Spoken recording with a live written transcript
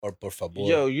or por favor.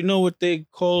 Yo, you know what they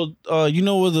called? You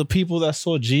know what the people that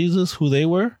saw Jesus, who they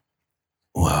were?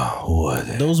 Wow, who are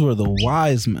they? Those were the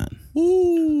wise men.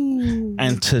 Ooh.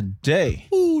 And today,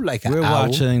 like an we're owl.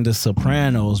 watching The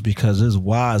Sopranos because it's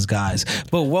wise guys.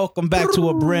 But welcome back to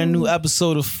a brand new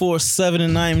episode of 4-7,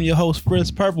 and I am your host,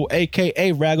 Prince Purple,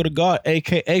 a.k.a. Raggle the God,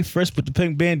 a.k.a. Fresh with the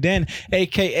Pink Bandana,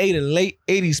 a.k.a. the late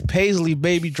 80s Paisley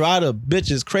baby, dry the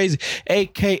bitches crazy,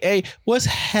 a.k.a. what's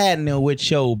happening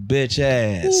with your bitch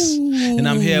ass? Ooh. And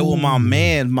I'm here with my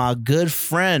man, my good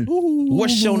friend. Ooh.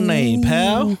 What's your name,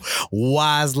 pal?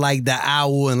 Wise like the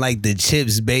owl and like the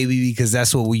chips, baby, because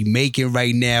that's what we making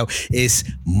right now. It's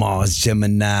Mars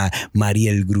Gemini,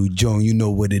 Mariel Grujon. You know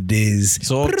what it is.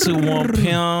 Talk to one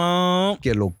pimp.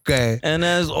 Que lo que. And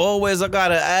as always, I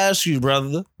gotta ask you,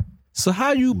 brother. So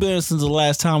how you been since the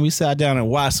last time we sat down and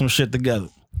watched some shit together?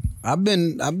 I've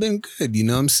been good. You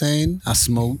know what I'm saying? I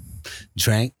smoked,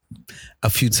 drank a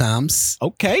few times.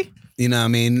 Okay. You know what I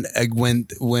mean? I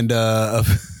went a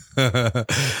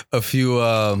few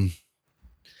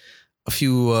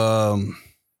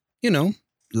you know,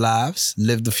 lives,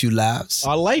 lived a few lives.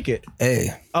 I like it. Hey.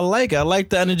 I like it. I like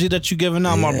the energy that you giving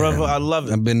out, my brother. I love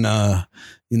it. I've been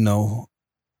you know,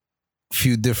 a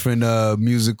few different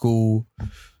musical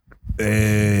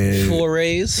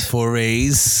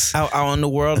forays out in the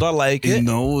world. I like it. You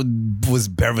know, was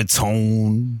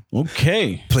baritone.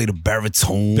 Okay. Played a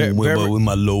baritone with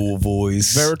my lower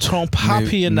voice. Baritone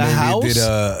Poppy in the house.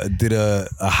 Did a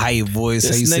high voice.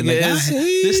 This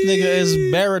nigga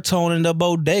is baritone in the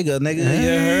bodega, nigga. You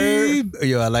heard?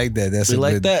 Yo, I like that. That's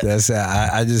like that. That's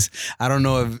I don't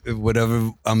know if whatever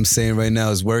I'm saying right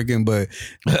now is working, but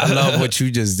I love what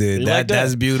you just did.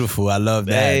 That's beautiful. I love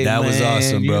that. Hey, that was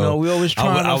awesome, bro. You know, we always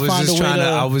I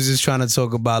was just trying to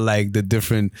talk about like the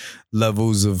different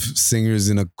levels of singers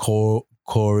in a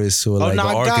chorus or like an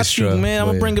orchestra. I got you, man. I'm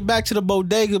gonna bring it back to the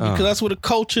bodega because that's where the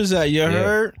culture's at. You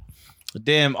heard?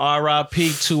 Damn,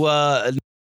 R.I.P. to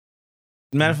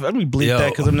matter of fact, let me bleep that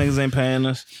because them niggas ain't paying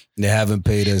us. They haven't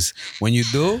paid us. When you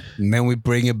do, and then we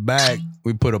bring it back,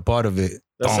 we put a part of it.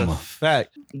 That's a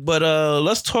fact. But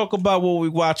let's talk about what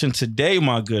we're watching today,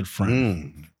 my good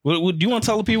friend. Do you want to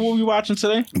tell the people what we're watching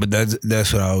today? But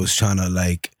that's what I was trying to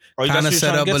like kind of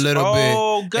set up a little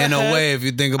bit in a way. If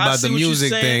you think about the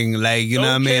music thing, like you know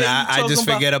what I mean, I just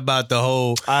forget about the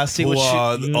whole. I see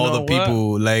all the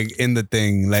people like in the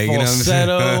thing, like you know what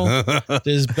I'm saying.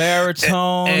 There's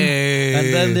baritone,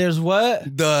 and then there's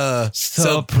what the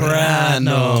Sopranos.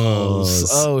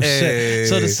 Oh shit!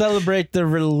 So to celebrate the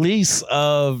release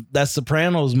of that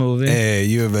Sopranos movie, hey,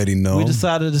 you already know, we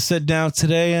decided to sit down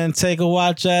today and take a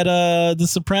watch at the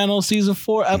Sopranos season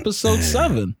 4, episode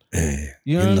 7.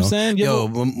 You know what I'm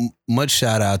saying? Much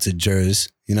shout out to Jers.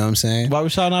 You know what I'm saying? Why we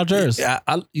shouting out Jers?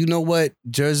 You know what?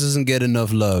 Jers doesn't get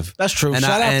enough love. That's true.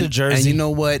 Shout out to Jersey. And you know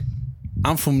what?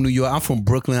 I'm from New York. I'm from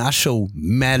Brooklyn. I show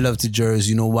mad love to Jers.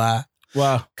 You know why?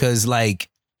 Wow. Because like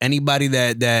anybody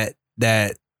that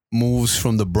moves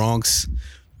from the Bronx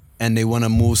and they want to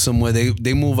move somewhere,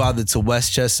 they move either to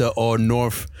Westchester or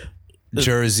North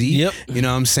Jersey. Yep. You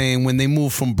know what I'm saying? When they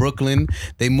move from Brooklyn,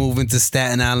 they move into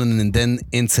Staten Island and then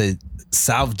into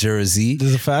South Jersey. This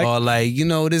is a fact. Or like, you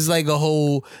know, there's like a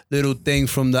whole little thing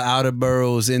from the outer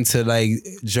boroughs into like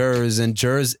Jersey. And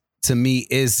Jersey to me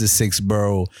is the 6th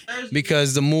borough.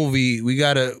 Because the movie, we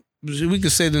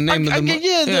could say the name of the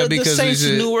movie. The Saints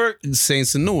of Newark.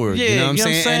 Saints of Newark. Yeah, you know what I'm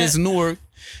saying? And it's Newark.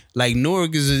 Like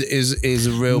Newark is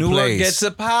a real place. Newark gets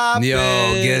it poppin'. Yo,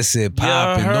 gets it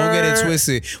poppin'. Don't get it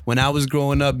twisted. When I was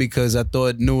growing up, because I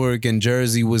thought Newark and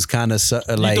Jersey was kind of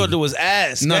like. You thought it was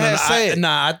ass. No,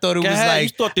 I thought it was like. You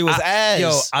thought it was ass. Yo,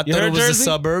 I thought it was Jersey? the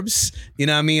suburbs. You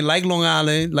know what I mean? Like Long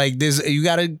Island. Like this, you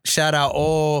gotta shout out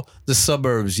all the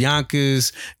suburbs,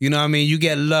 Yonkers. You know what I mean? You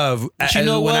get love. But you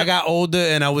know when what? I got older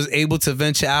and I was able to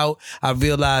venture out, I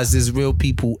realized there's real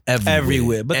people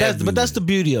everywhere. But that's the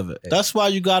beauty of it. That's why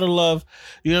you gotta love.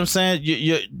 You know what I'm saying?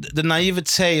 The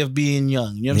naivete of being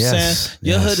young. You know what I'm saying?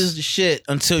 Your hood is the shit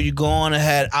until you go on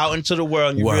ahead out into the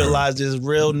world and you realize there's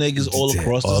real niggas all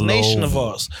across this nation of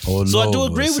ours. So I do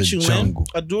agree with you, man.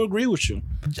 I do agree with you.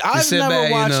 I've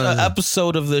never watched an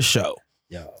episode of this show.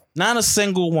 Not a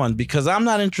single one, because I'm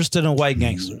not interested in white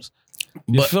gangsters.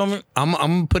 You feel me? I'm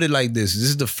gonna put it like this. This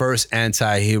is the first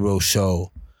anti-hero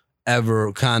show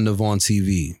ever kind of on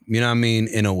TV. You know what I mean?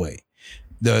 In a way.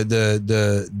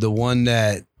 The one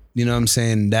that, you know what I'm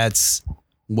saying, that's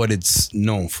what it's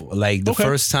known for. Like the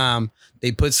first time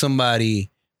they put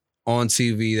somebody on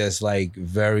TV that's like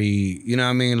very, you know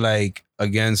what I mean, like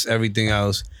against everything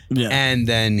else. Yeah. And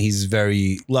then he's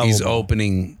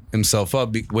opening himself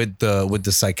up with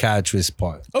the psychiatrist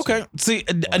part. Okay, see,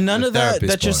 none of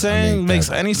that you're saying makes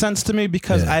any sense to me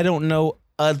because I don't know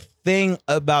a thing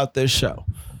about this show.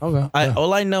 Okay,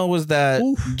 all I know is that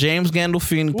James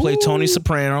Gandolfini played Tony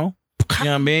Soprano. You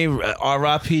know what I mean?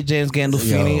 R.I.P. James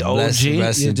Gandolfini, OG.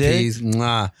 Rest in peace.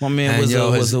 Mwah. My man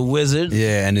was a wizard.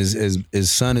 Yeah, and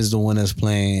his son is the one that's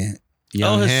playing.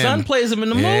 His son plays him in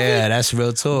the movie. Yeah, that's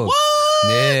real talk. What?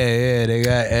 Yeah, they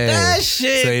got that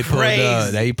shit. So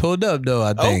he pulled up though.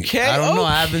 I think. Okay, I don't know.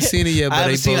 I haven't seen it yet, but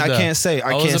they pulled up. I can't say.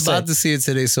 I was about to see it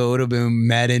today, so it would have been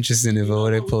mad interesting if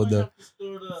they pulled up.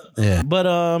 Yeah, but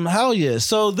hell yeah.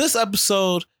 So this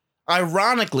episode,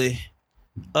 ironically,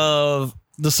 of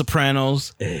The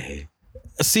Sopranos,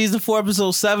 season 4,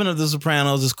 episode 7 of The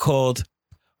Sopranos is called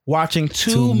 "Watching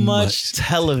Too Much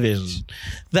Television."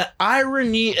 The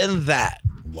irony in that.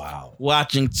 Wow.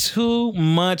 Watching too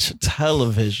much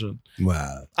television.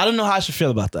 Wow. I don't know how I should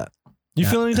feel about that. You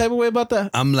feel any type of way about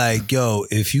that? I'm like, yo,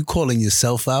 if you calling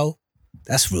yourself out,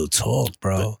 that's real talk,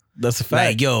 bro. That's a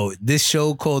fact. Like, yo, this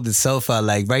show called itself out.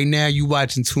 Like, right now, you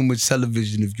watching too much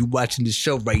television. If you watching the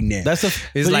show right now,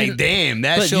 it's like, damn,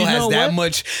 that show has that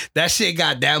much. That shit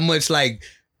got that much like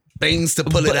things to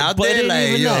pull it out there.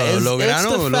 Like, yo, Logan, I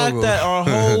know. It's the fact that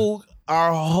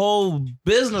our whole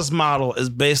business model is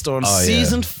based on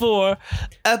season 4,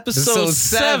 episode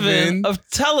 7 of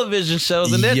television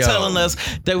shows, and they're telling us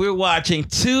that we're watching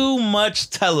too much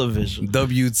television.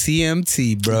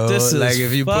 WTMT, bro. This is like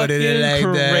if you put it in like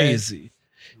crazy.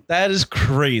 That is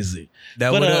crazy.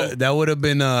 That would have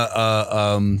been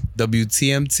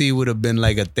WTMT would have been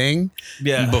like a thing,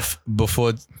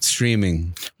 before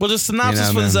streaming. Well, the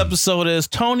synopsis for this episode is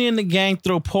Tony and the gang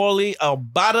throw Paulie a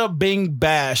bada bing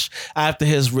bash after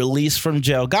his release from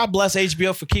jail. God bless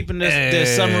HBO for keeping their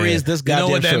summaries this goddamn. You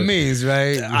know what that short. means,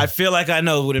 right? I feel like I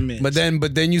know what it means. But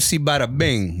then you see bada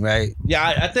bing, right?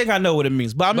 Yeah, I think I know what it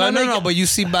means. But but you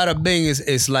see bada bing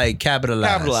is like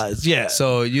capitalized. Capitalized, yeah.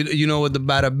 So you know what the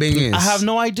bada bing is? I have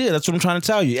no idea. That's what I'm trying to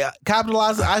tell you.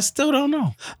 Capitalized, I still don't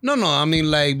know. No, I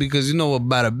mean like because you know what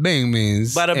bada bing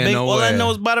means. Bada bing. All I know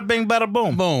is bada bing, bada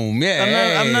boom. Boom.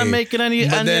 Yeah. I'm not making any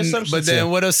assumptions. But then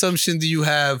what assumption do you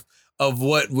have of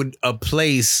what would a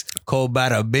place called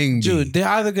Bada Bing be? Dude, they're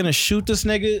either gonna shoot this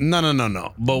nigga.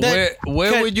 No. But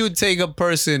where would you take a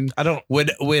person? I don't with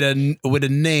a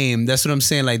name. That's what I'm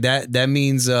saying. Like that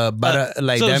means Bada.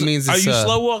 That means. Are you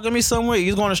slow walking me somewhere?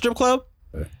 You going to a strip club?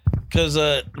 Cause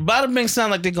Bada Bing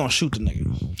sound like they're gonna shoot the nigga.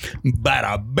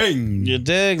 Bada Bing. You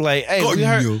dig? Like, hey,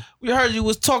 we heard you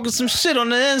was talking some shit on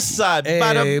the inside. Hey,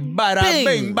 bada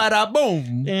bing, bada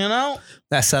boom. You know?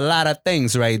 That's a lot of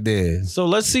things right there. So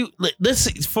let's see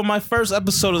for my first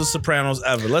episode of The Sopranos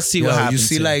ever. Let's see what happens.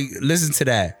 You see, listen to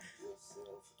that.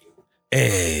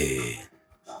 Hey.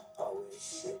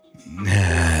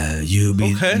 You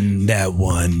be that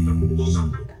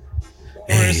one.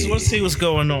 Hey. Let's see what's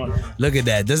going on. Look at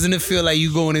that. Doesn't it feel like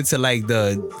you going into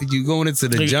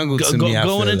the jungle to me?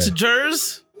 Going into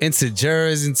Jersey? Into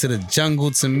Jersey, into the jungle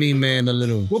to me, man, a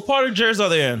little. What part of Jersey are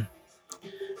they in?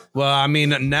 Well, I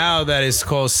mean, now that it's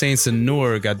called Saints of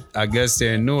Newark, I guess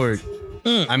they're in Newark.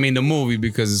 I mean, the movie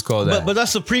because it's called that. But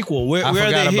that's a prequel. Where I are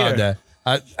forgot they about here?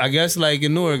 that. I guess like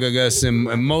in Newark, I guess, and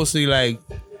mostly like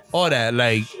all that.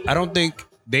 Like, I don't think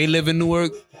they live in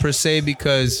Newark per se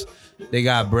because they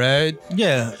got bread.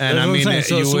 Yeah. And I mean,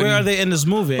 so where are they in this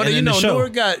movie? But you know,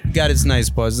 Newark got its nice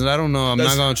parts. And I don't know. I'm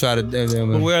not going to try to.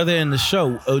 But where are they in the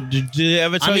show? Did they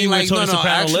ever tell you where Tony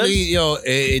Soprano lives? Yo,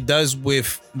 it does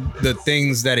with the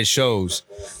things that it shows.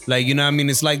 Like, you know what I mean?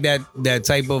 It's like that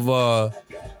type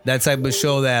of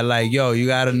show that like, yo, you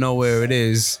got to know where it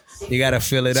is. You got to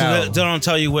fill it out. They don't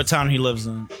tell you what town he lives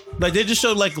in. Like, they just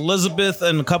showed like Elizabeth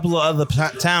and a couple of other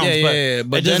towns, but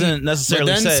it doesn't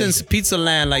necessarily say. Since Pizza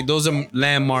Land, like those are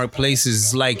landmark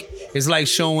places, it's like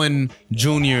showing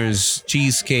Junior's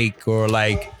cheesecake or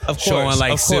like showing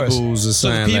like Sybil's or something. So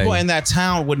the people in that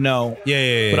town would know.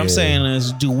 Yeah. What I'm saying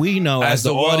is, do we know as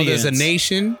the audience, as a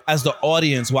nation, as the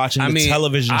audience watching the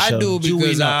television show? I do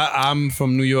because I'm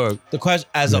from New York. The question,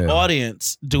 as an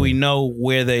audience, do we know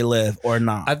where they live or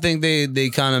not? I think they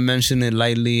kind of mention it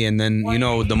lightly, and then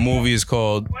the movie is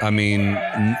called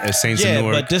Saints of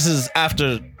Newark. But this is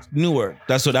after Newark.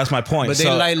 That's my point. But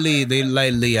they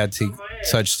lightly I think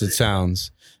touch the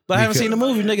towns. But I haven't seen the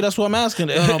movie, nigga. That's what I'm asking.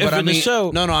 The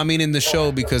show. No, I mean in the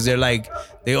show because they're like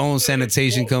they own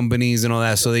sanitation companies and all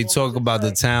that, so they talk about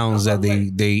the towns that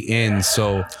they in.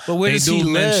 So, but where does he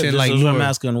live? Like what I'm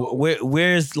asking.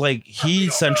 Where's like he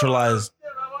centralized?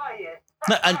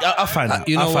 No, I'll find out.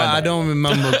 You know what? I don't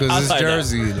remember because it's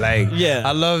Jersey. Like, yeah,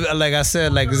 I love. Like I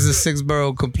said, like this is 6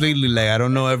 borough completely. Like I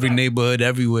don't know every neighborhood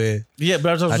everywhere. Yeah,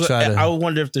 but I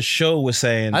wonder if the show was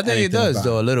saying. I think it does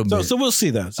though a little bit. So we'll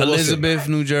see that. Elizabeth,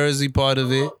 New Jersey, part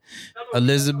of it.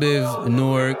 Elizabeth,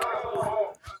 Newark.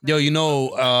 Yo, you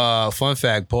know, fun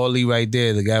fact, Paulie right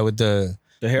there, the guy with the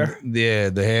hair? Yeah,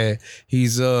 the hair.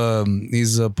 He's a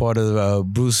part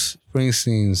of Bruce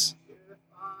Springsteen's.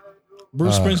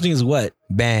 Bruce Springsteen's what?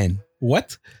 Band.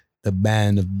 What? The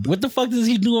band of. What the fuck does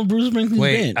he do on Bruce Springsteen's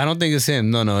band? I don't think it's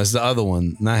him. No, it's the other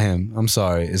one. Not him. I'm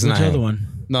sorry. It's Which not him. other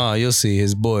one? No, you'll see.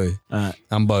 His boy.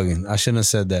 I'm bugging. I shouldn't have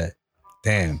said that.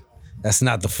 Damn. That's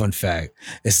not the fun fact.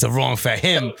 It's the wrong fact.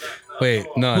 Him. Wait,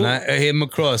 no, not him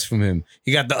across from him.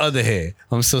 He got the other hair.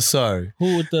 I'm so sorry.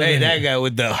 Who with the that guy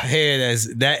with the hair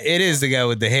it is the guy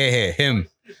with the hair.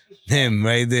 Him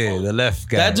right there, the left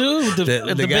guy. That dude? The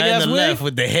guy big ass on the wig? left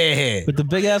with the hair. With the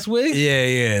big ass wig?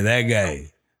 Yeah, that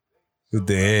guy. With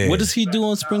the hair. What does he do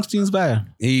on Springsteen's band?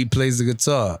 He plays the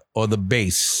guitar or the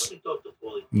bass.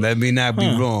 Let me not be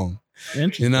wrong.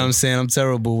 You know what I'm saying? I'm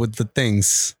terrible with the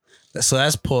things. So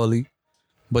that's Paulie.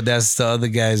 But that's the other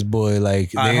guy's boy.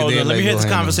 Like, hold on. Let me hear this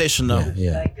conversation though.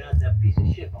 Yeah. Thank God that piece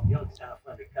of shit from Youngstown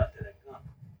undercut to that gun.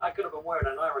 I could have been wearing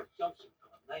an Irish jumpsuit for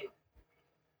the name.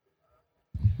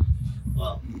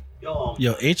 Well,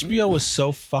 yo, HBO was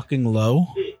so fucking low.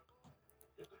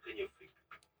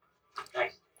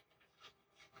 Nice.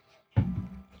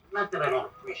 Not that I don't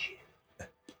appreciate it,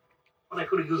 but I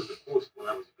could have used the force when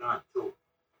I was gone too.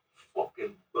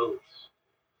 Fucking boots.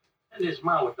 And there's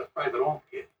Ma with the private home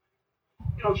kid.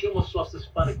 You know, she almost lost the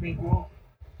spot of green grove.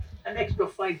 An extra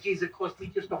 5 G's it cost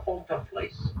me just to hold her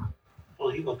place.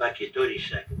 Well, you go back your dirty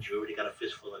seconds. You already got a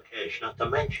fistful of cash. Not to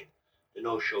mention the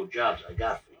no-show jobs I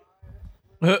got for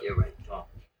you. You're right, Tom.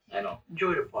 I know.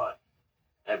 Enjoy the party.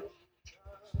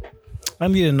 I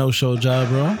need a no-show job,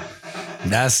 bro.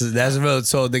 That's real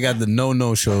talk. They got the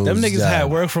no shows. Them niggas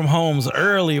had work from homes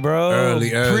early, bro.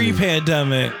 Early.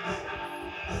 Pre-pandemic.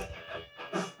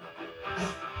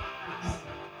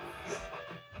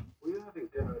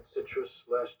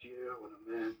 Last year when a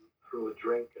man threw a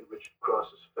drink in Richard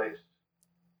Cross's face?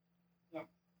 Yes.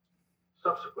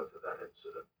 Subsequent to that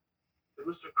incident, did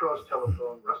Mr. Cross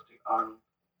telephone Rusty Arnold?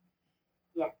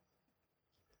 Yes.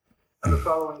 And the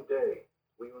following day,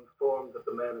 were you informed that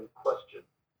the man in question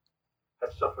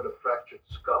had suffered a fractured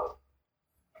skull?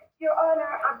 Your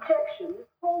Honor, objection. This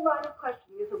whole line of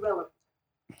questioning is irrelevant.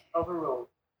 Overruled.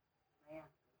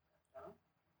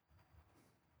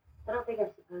 I don't think I'm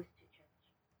supposed to.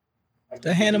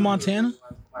 That Hannah Montana?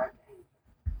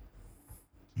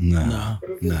 No.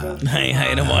 I ain't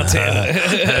Hannah Montana.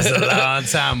 That's a long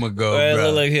time ago, I bro.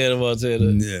 look like Hannah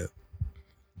Montana. Yeah.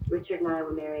 Richard and I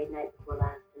were married night before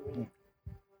last.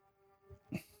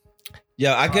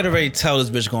 Yo, I could already tell this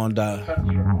bitch gonna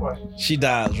die. She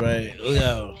dies, right?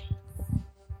 Yo.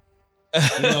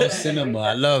 Cinema.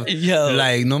 I love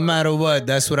like no matter what,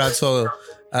 that's what I told her.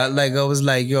 I was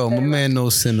like, yo, my man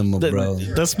knows cinema, bro.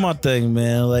 That's my thing,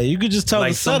 man. Like, you could just tell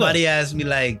like the setup. somebody asked me,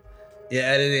 like,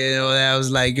 I was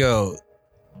like, yo,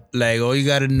 like, all you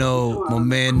gotta know, my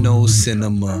man knows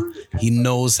cinema. He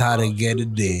knows how to get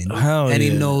it in. He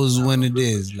knows when it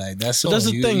is. Like, that's all.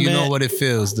 That's the thing, you man. know what it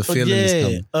feels. The feeling is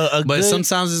coming. But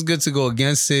sometimes it's good to go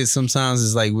against it. Sometimes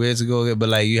it's like weird to go against it. But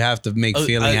like, you have to make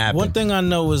feeling happen. One thing I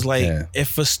know is like,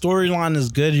 if a storyline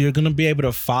is good, you're gonna be able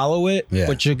to follow it,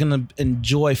 but you're gonna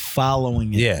enjoy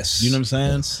following it. Yes. You know what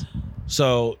I'm saying?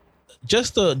 So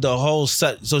just the whole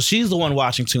set. So she's the one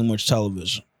watching too much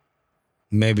television.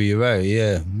 Maybe you're right.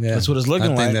 Yeah. That's what it's looking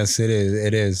like. I think that's it.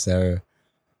 It is, sir.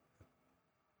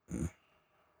 I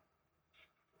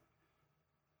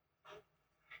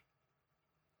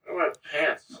want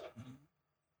pants.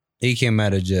 He came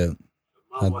out of jail.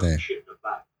 I think. We'll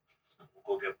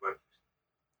go get breakfast.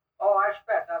 Oh, I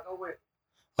expect. I'll go with.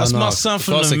 That's my son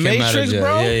from the Matrix,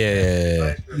 bro.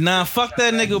 Yeah. Nah, fuck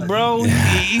that nigga, bro.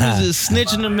 He was just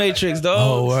snitching the Matrix, dog.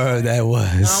 Oh, word, that was.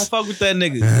 I don't fuck with that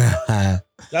nigga.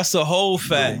 That's the whole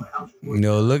fact. You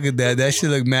know, look at that. That shit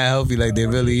look mad healthy, like they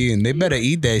really eating. They better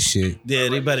eat that shit. Yeah,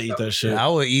 they better eat that shit. I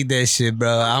would eat that shit,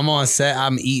 bro. I'm on set.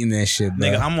 I'm eating that shit, bro.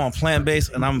 Nigga, I'm on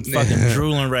plant-based and I'm fucking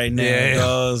drooling right now.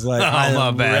 Yeah. Like,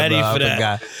 I'm ready for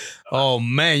that. Forgot. Oh,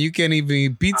 man, you can't even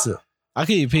eat pizza. I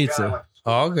can eat pizza.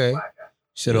 Oh, okay.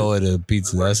 Should have ordered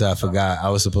pizza. That's what I forgot. I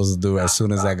was supposed to do it as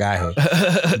soon as I got here.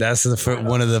 That's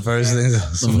one of the first things I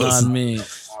was supposed to do. I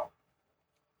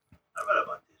read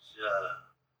about this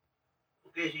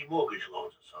Fugazi mortgage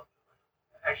loans or something.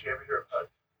 Actually, ever hear of HUD?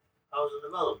 Housing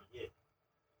development, yeah.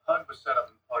 HUD was set up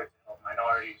in part to help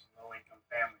minorities and low-income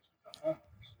families become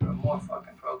homeowners. There are more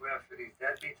fucking programs for these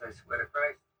deadbeats, I swear to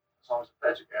Christ. As long as the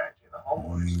feds are guaranteeing the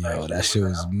homeowners. Yo, that shit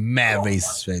was mad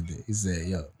racist right there. He said,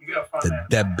 yo, the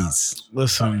deadbeats.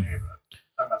 Listen.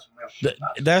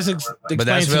 That's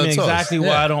explains to real me talk. exactly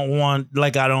why I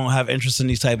don't have interest in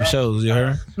these type of shows. You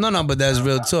heard? No, but that's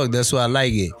real talk. That's why I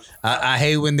like it. I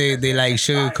hate when they like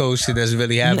sugarcoat shit that's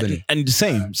really happening. And the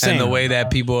same. And the way that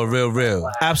people are real.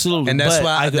 Absolutely. And that's But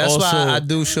why I also, I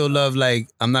do show love. Like,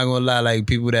 I'm not gonna lie, like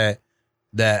people that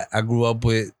I grew up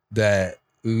with that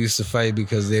we used to fight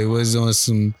because they was on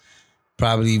some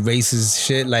probably racist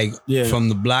shit, like from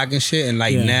the block and shit. And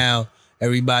like now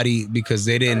everybody, because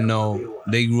they didn't know,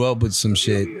 they grew up with some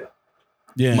shit.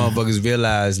 Yeah, motherfuckers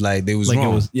realized like they was like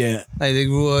wrong. Like they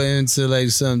grew up into like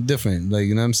something different. Like,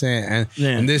 you know what I'm saying?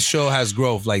 And this show has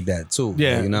growth like that too.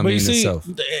 Yeah, like, you know what but I mean? you see, itself.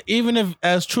 Even if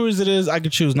as true as it is, I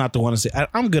could choose not to want to see.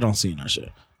 I'm good on seeing that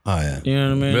shit. Oh yeah, you know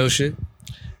what I mean? Real shit?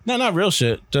 No, not real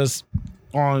shit. Just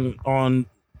on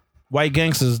white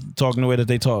gangsters talking the way that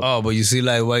they talk. Oh, but you see,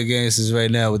 like white gangsters right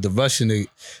now with the Russian,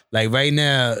 like right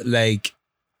now, like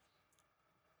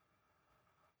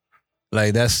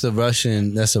that's a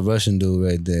Russian dude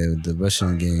right there, the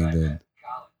Russian gang dude.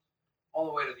 All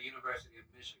the way to the University of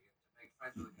Michigan to make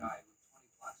friends with a guy who's 20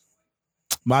 blocks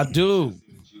away. My dude.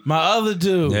 My other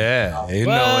dude. Yeah, you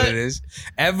know what it is.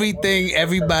 Everything,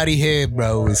 everybody here,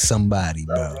 bro, is somebody,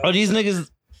 bro. Oh, these niggas.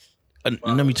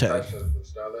 Let me check.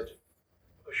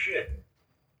 Oh shit.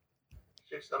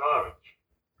 6 on orange.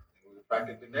 We were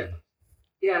practically necklace.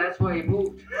 Yeah, that's why he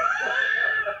moved.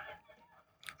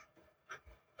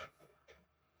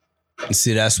 You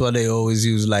see, that's why they always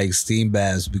use like steam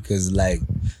baths, because like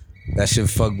that should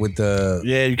fuck with the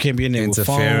you can't be in there with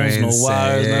interference, phones, no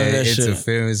wires, none of that shit.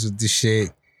 Interference with the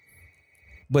shit.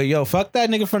 But yo, fuck that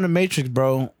nigga from the Matrix,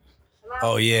 bro.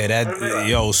 Oh yeah,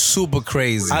 that super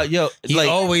crazy. He like,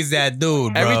 always that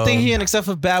dude, bro. Everything he in except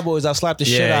for Bad Boys, I slapped the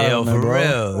shit out of him, for bro.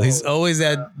 real. He's always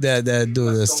that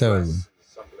dude that's terrible.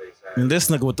 And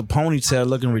this nigga with the ponytail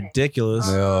looking ridiculous.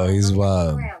 Yo, he's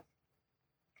wild.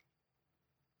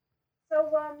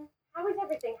 So, how is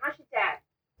everything? How's your dad?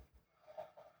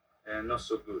 And not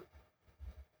so good.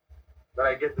 But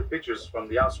I get the pictures from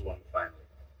the house one finally.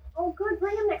 Oh, good.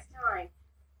 Bring him next time.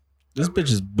 This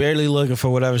bitch is barely looking for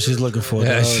whatever she's looking for.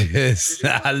 Yeah, she is.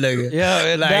 Not looking.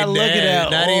 Yeah, like not looking at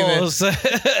not all.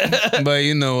 Even. But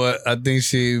you know what? I think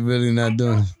she really not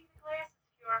doing it.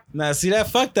 Nah, see that?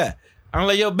 Fuck that. I'm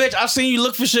like, yo, bitch, I've seen you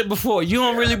look for shit before. You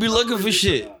don't really be looking for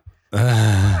shit. Well, if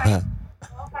I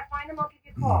find him, I'll give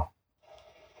you a call.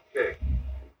 Okay.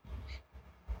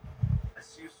 I'll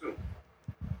see you soon.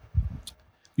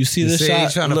 You see the shot?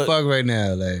 He's trying to fuck right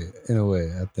now, like, in a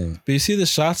way, I think. But you see the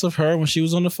shots of her when she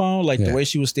was on the phone? Like the way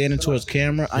she was standing towards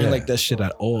camera? I ain't like that shit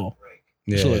at all.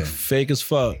 Yeah. She look fake as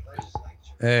fuck.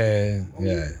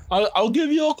 Yeah. I'll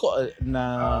give you a call.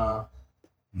 Nah.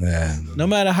 Yeah. No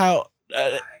matter how...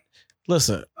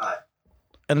 listen.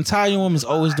 An Italian woman's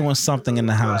always doing something in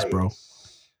the house, bro.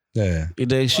 Yeah.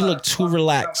 She looked too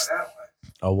relaxed.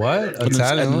 A what? An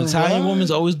Italian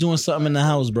woman's always doing something in the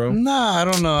house, bro. Nah, I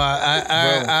don't know.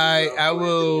 I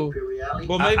will.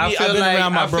 Well, maybe I I've feel been like,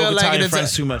 around my broke Italian it's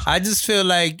friends too much. I just feel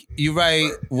like you're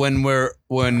right when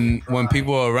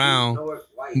people are around,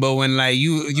 but when like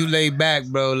you lay back,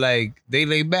 bro, like they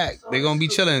lay back, they gonna be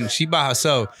chilling. She by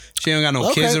herself. She ain't got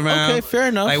no kids around. Okay, fair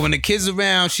enough. Like when the kids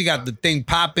around, she got the thing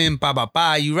popping,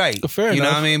 pa. You right. Fair enough. You know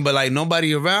what I mean? But like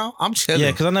nobody around, I'm chilling.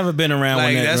 Yeah, because I've never been around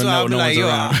Like when that's why no I'll be like, one's yo,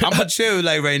 around. I'm gonna chill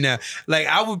like right now. Like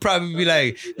I would probably be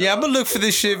like, yeah, I'm gonna look for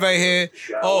this shit right here.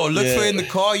 Oh, look for it in the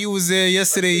car. You was there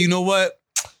yesterday. You know what?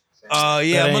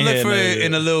 Yeah, I'm gonna look for it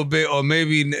in a little bit, or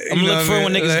maybe I'm gonna look for it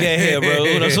when niggas get here, bro.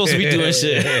 When I'm supposed to be doing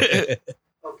shit.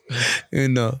 You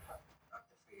know.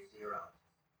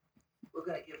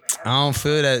 I don't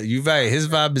feel that. You're right. His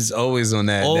vibe is always on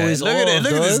that. Always Look at that. off,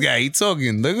 Look at dog. this guy. He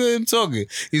talking. Look at him talking.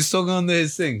 He's talking under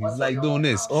his thing. He's like doing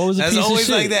this. Always a That's piece of always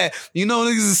shit. like that. You know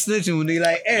niggas is snitching when they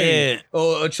like, hey. Yeah.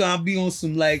 Or trying to be on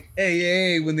some like,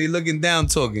 hey, when they looking down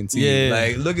talking to Yeah. you.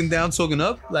 Like looking down talking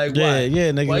up. Like Yeah, why?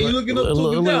 yeah, nigga. Why you looking up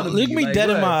talking down? to Look me Like, dead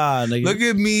in what? my eye, nigga. Look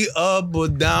at me up or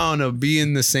down or be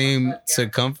in the same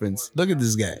circumference. Look at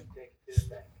this guy.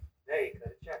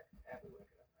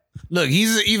 Look,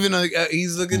 he's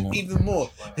looking even more.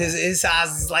 His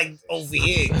eyes is like over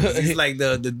here. He's like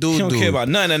the dude. He don't care about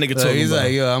none of that nigga talking He's about.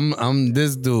 like, yo, I'm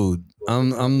this dude.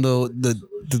 I'm the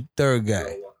third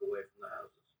guy.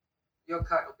 Your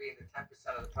cut will be in the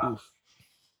 10% of the profit.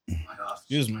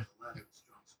 Excuse me.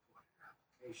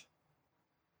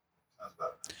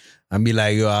 I be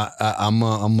like, yo,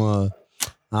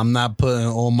 I'm not putting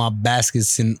all my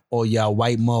baskets in all y'all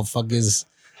white motherfuckers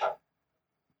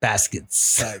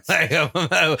baskets. Like,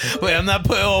 I'm not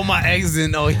putting all my eggs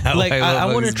in. Oh yeah, Like white I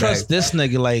motherfuckers' wouldn't trust bags. this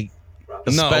nigga. Like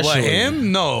No, what, especially.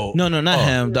 him? No. No, not Oh.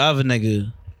 him. The other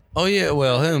nigga. Oh yeah,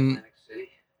 well him. Atlantic City.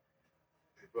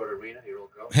 You brought Arena, your old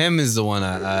girl. Him is the one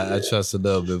I trust a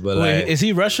little bit, but Wait, like is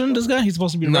he Russian? This guy? He's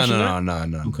supposed to be no, Russian.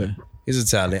 no. Okay. He's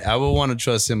Italian. I would want to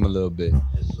trust him a little bit,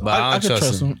 but I I don't could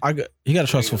trust him. He got a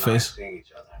trustful face. Seeing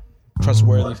each other.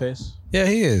 Trustworthy face. Yeah,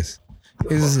 he is.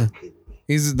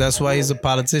 He's that's why he's a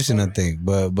politician, I think.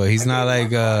 But he's not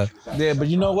like Yeah, but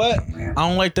you know what? I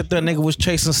don't like that nigga was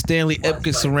chasing Stanley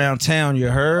Ipkiss around town. You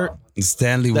heard?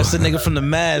 Stanley. That's the nigga from The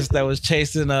Mask that was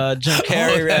chasing Jim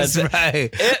Carrey. Oh, that's right.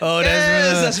 Oh,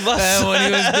 Yes, that's that's right. When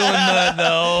he was doing the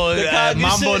whole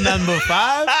Mambo shit. number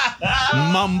 5.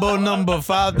 Mambo number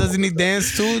 5. Doesn't he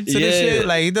dance to the Yeah. shit?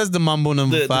 Like he does the Mambo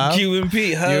number the 5. Cuban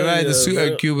Pete. Huh? You're right. The Yeah, super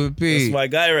bro. Cuban Pete. That's my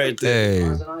guy right there. Hey,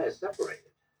 Mars and I are separated.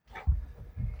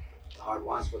 The hard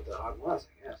wants what the hard wants,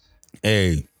 I guess.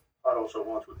 hey. Hard also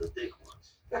wants what the dick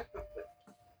wants.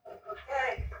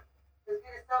 Okay, who's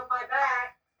gonna sell my bag?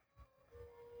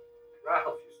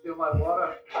 Ralph, you steal my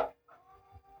water?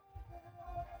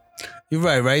 You're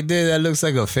right. Right there, that looks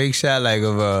like a fake shot, like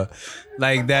of a,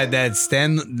 like that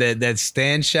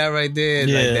stand shot right there,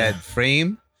 Yeah. like that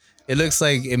frame. It looks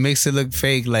like it makes it look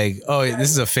fake. Like, oh, this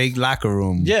is a fake locker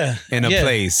room. Yeah. In a yeah.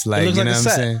 place, like looks you like know a what I'm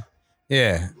set. saying?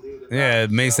 Yeah, yeah.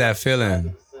 It makes that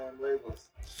feeling.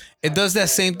 It does that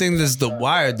same thing as The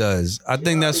Wire does. I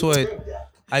think that's what.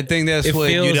 It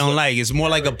what you feels don't like. It's more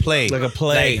like a play. Like a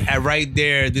play. Like right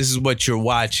there, this is what you're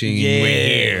watching. Yeah. We're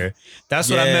here. That's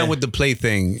what I Yeah. meant with the play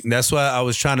thing. That's what I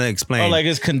was trying to explain. Oh, like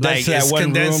it's condensed to that one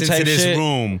condensed room into type this shit?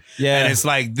 room. Yeah. And it's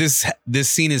like this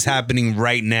scene is happening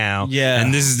right now. Yeah.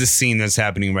 And this is the scene that's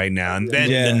happening right now. And then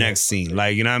Yeah. the next scene.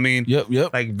 Like, you know what I mean?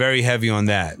 Yep. Like very heavy on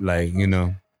that. Like, you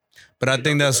know. But I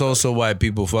think that's also why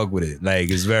people fuck with it. Like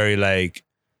it's very like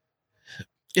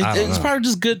I don't It's know. probably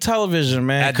just good television,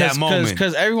 man. At that moment.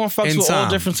 Because everyone fucks In with all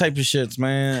time. different type of shits,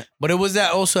 man. but it was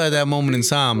that also at that moment in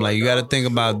time. Like you gotta think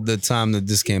about the time that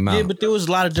this came out. Yeah, but there was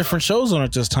a lot of different shows on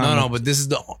at this time. no, but this is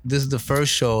the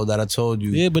first show that I told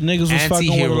you. Yeah, but niggas was fucking with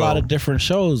a Anti-hero. lot of different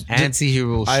shows.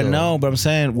 Anti-hero show. I know, but I'm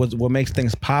saying what makes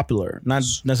things popular, not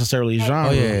necessarily genre.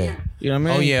 Oh yeah. You know what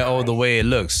I mean? Oh yeah. Oh, the way it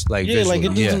looks. Like Yeah, like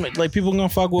it visually. doesn't Yeah. like people gonna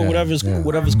fuck with Yeah, whatever's yeah,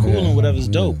 whatever's cool yeah, and whatever's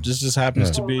yeah. dope. This just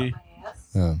happens to be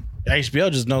Yeah. HBO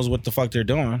just knows what the fuck they're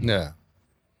doing. Yeah.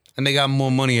 And they got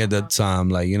more money at that time.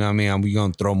 Like, you know what I mean? We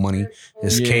gonna throw money.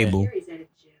 It's Yeah. cable.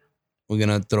 We're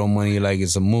gonna throw money like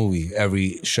it's a movie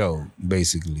every show,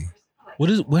 basically.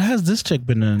 What has this chick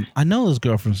been in? I know this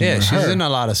girl from somewhere. Yeah, she's Her. in a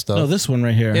lot of stuff. No, this one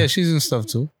right here. Yeah, she's in stuff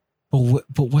too.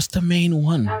 But what's the main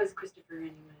one? I was Christopher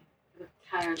anyway. The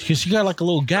tired. Because she got like a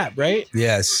little gap, right?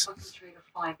 Yes.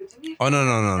 Oh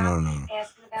no.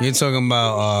 You're talking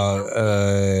about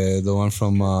the one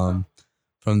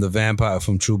from the vampire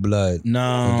from True Blood.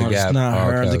 No, The it's Gap. not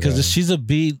Oh, her okay, because okay. she's a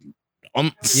B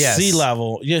Yes. sea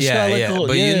level. Yeah, she got like a little,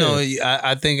 But yeah. you know,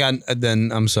 I think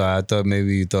I'm sorry. I thought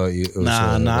maybe you thought you. It was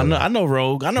Nah, her. I know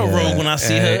Rogue. I know Yeah. Rogue when I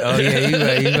see Hey, her. Oh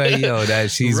yeah, you right. Yo, that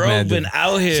she's Rogue mad. been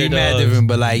out here. She's mad dog. different,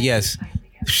 but like yes,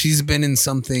 she's been in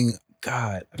something.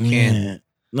 God, I can't. Yeah.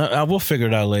 No, I will figure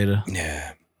it out later.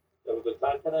 Yeah. You have a good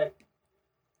time today?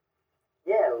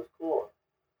 Yeah, it was cool.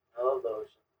 I love those.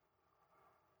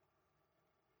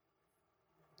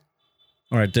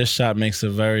 All right, this shot makes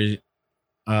it very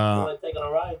Taking a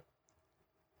ride.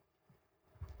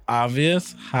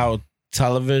 obvious how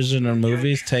television or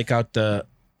movies take out the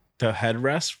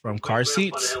headrest from car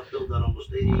seats.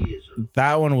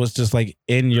 That one was just like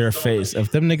in your face.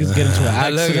 If them niggas get into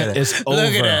an Look at accident, it. it's over.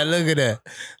 Look at that.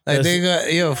 Like they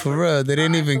got for real. They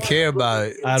didn't even care about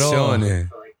it At all. showing it.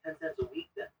 For like 10 cents a week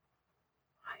then.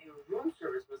 Room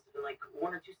service must have been like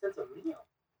 1 or 2 cents a meal.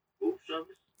 Room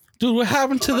service? Dude, what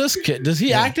happened to this kid? Does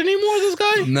he act anymore, this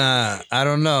guy? Nah, I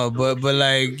don't know, but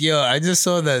like yo, I just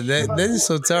saw that is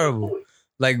so terrible.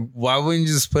 Like, why wouldn't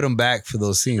you just put them back for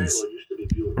those scenes?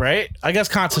 Right? I guess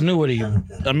continuity.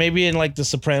 Maybe in like the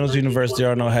Sopranos universe,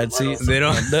 there are no head seats. They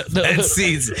don't The- head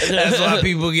seats. That's why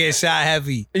people get shot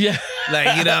heavy. Yeah.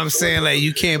 Like, you know what I'm saying? Like,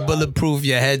 you can't bulletproof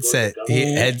your headset.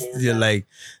 You're like,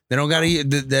 they don't got to,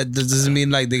 that doesn't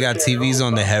mean like they got TVs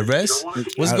on the headrest.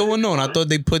 What's going on? I thought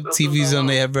they put TVs on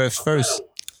the headrest first.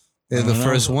 They're the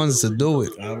first ones to do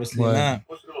it. Obviously What? not.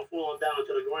 Most of them are falling down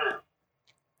into the ground.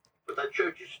 But that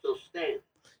church is still standing.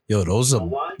 Yo, those are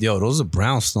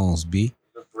brownstones, B.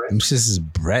 The bread. Them shits is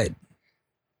bread.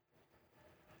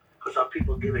 Because our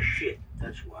people give a shit.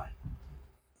 That's why.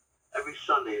 Every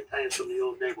Sunday, Italians from the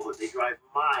old neighborhood, they drive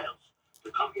miles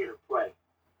to come here to pray.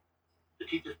 To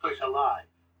keep this place alive.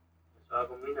 That's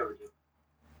how come we never do.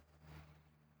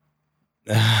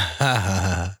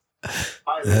 That's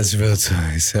real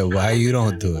time. He said, why you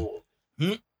don't do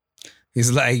it?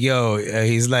 He's like, yo,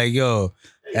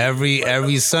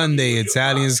 every Sunday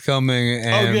Italians coming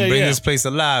and bring this place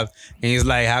alive. And he's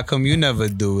like, how come you never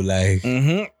do? Like,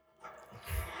 and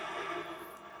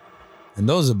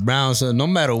those are brown, so no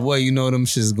matter what, you know them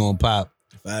shit's gonna pop.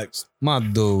 Facts. My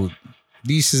dude,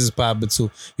 these shit's popping too.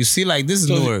 You see, like, this is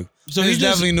Newark. So it's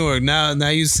definitely Newark. Now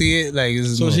you see it. Like,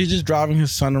 so is he just driving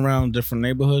his son around different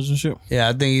neighborhoods and shit? Yeah,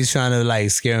 I think he's trying to like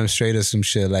scare him straight or some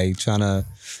shit. Like trying to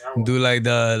do like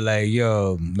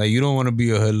yo, like you don't want to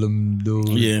be a hoodlum dude.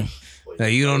 Yeah.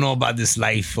 Like you don't know about this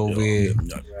life over here.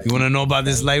 You want to know about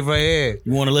this life right here.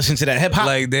 You want to listen to that hip hop?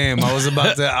 Like damn, I was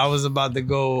about to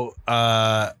go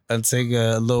and take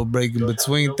a little break in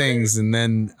between things, and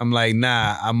then I'm like,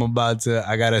 nah, I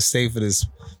gotta stay for this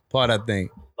part. I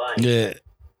think. Yeah.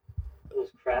 Those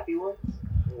crappy ones.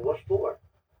 What for?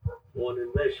 One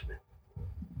investment.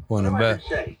 One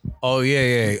investment. Oh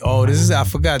yeah. Oh, I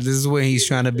forgot. This is when he's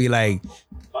trying to be like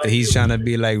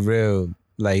real.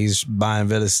 Like he's buying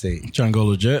real estate. Trying to go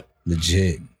legit?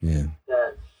 Legit, yeah.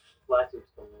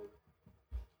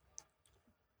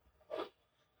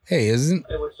 Hey,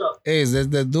 what's up? Hey, is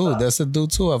that dude? That's a dude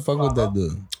too. I fuck with that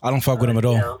dude. I don't fuck with him at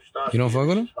all. You don't fuck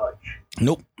with him?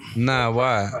 Nope. Nah,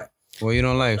 why? Well, you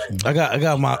don't like him. I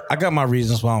got my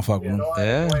reasons why I don't fuck with him.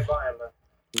 Yeah.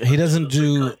 He doesn't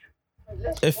do.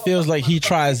 It feels like he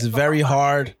tries very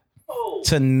hard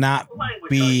to not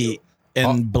be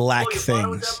in black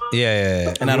things.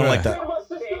 Yeah. And I don't like that.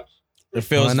 It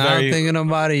feels now very. I'm thinking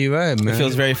about it. You're right, man. It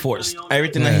feels very forced.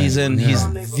 Everything that he's in, he's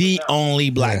the only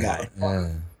black guy.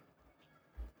 Yeah.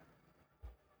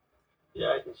 Yeah,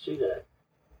 I can see that.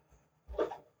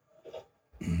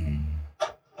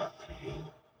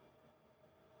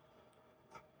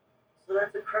 So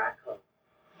that's a crack hole.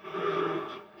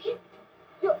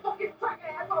 You fucking crack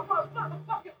ass motherfucker.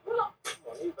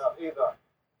 Eva.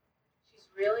 She's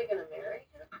really gonna marry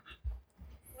him?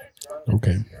 What is wrong?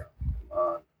 Okay.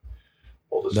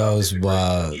 That was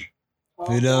wild.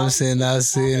 You know what I'm saying? I was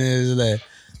seeing it. It's like,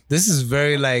 this is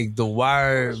very like The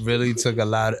Wire really took a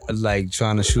lot like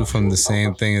trying to shoot from the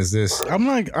same thing as this. I'm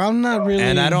not really.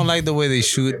 And I don't like the way they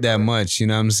shoot that much. You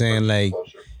know what I'm saying? Like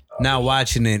not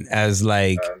watching it as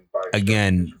like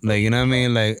again, like you know what I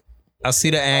mean? Like I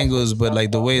see the angles, but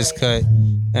like the way it's cut,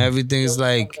 everything is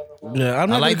like. Yeah, I'm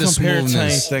not like really the compared to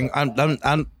smoothness. anything.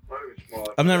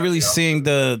 I'm not really seeing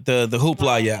the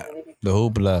hoopla yet. The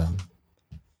hoopla.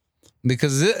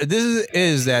 Because this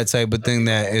is that type of thing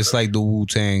that it's like the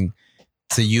Wu-Tang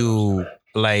to you,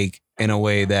 like in a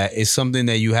way that it's something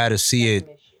that you had to see it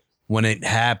when it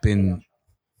happened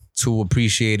to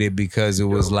appreciate it because it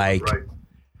was like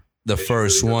the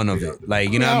first one of it.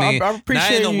 Like, you know what I mean? I Not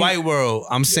appreciate in the white world.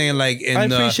 I'm saying like I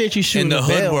appreciate you shooting in the the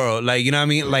hood bail. world. Like, you know what I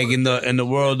mean? Like in the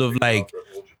world of like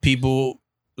people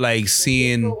like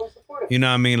seeing, you know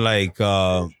what I mean? Like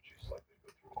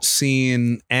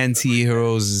seeing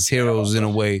anti-heroes as heroes in a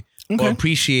way. Okay. Or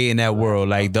appreciating that world,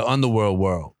 like the underworld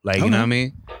world. Like, you know what I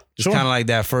mean? It's Sure. kind of like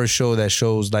that first show that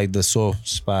shows like the soft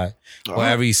spot or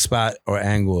every spot or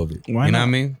angle of it. Why you know not? what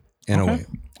I mean? In a Okay.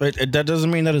 way. That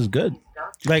doesn't mean that it's good.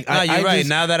 Like No, you're right.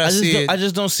 Now that I see it. I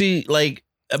just don't see like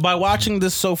by watching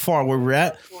this so far where we're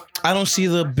at. I don't see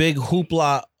the big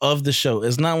hoopla of the show.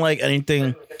 It's not like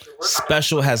anything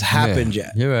special has happened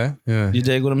yet. You're right. Yeah. You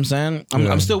dig what I'm saying?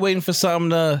 I'm still waiting for something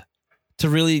to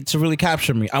really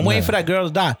capture me. I'm waiting for that girl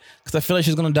to die because I feel like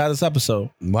she's gonna die this episode.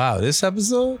 Wow, this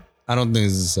episode? I don't think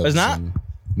this episode. It's not?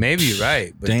 Maybe you're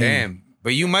right, but damn.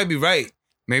 But you might be right.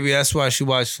 Maybe that's why she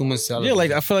watched too much television. Yeah,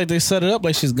 like I feel like they set it up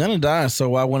like she's gonna die. So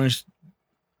why wouldn't?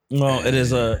 Well, it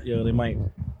is they might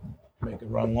make it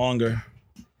run longer.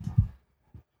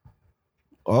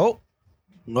 Oh,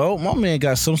 my man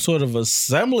got some sort of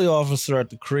assembly officer at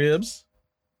the cribs.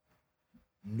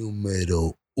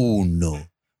 Numero uno.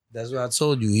 That's what I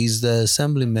told you. He's the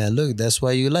assemblyman. Look, that's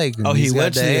why you like him. Oh, He's he got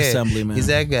went to that the hair. assemblyman. He's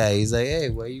that guy. He's like, hey,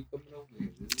 why you coming over here?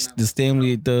 The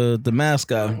family, the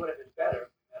mascot Would have been better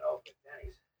at Open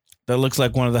Denny's. that looks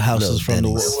like one of the houses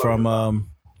Little from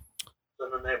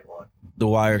Something they bought. The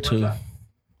Wire too. Can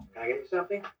I get you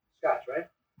something? Scotch, right?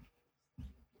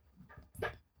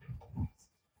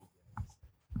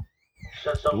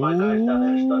 Sent some of my guys down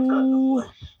there to start cutting the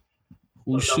place.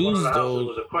 Whose Looked up one of shoes the houses though?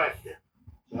 was a crack there.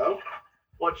 So?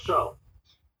 What so?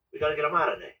 We gotta get him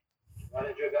out of there. Why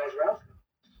did your guys rouse him?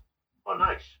 Oh,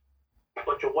 nice.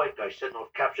 Bunch of white guys sitting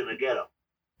off caps in the ghetto.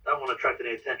 That won't attract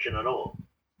any attention at all.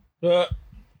 What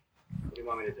do you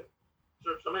want me to do?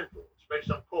 Exert some influence. Make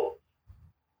some calls.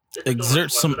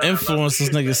 Exert some influence, this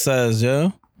nigga says,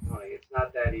 yo. It's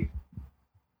not that easy.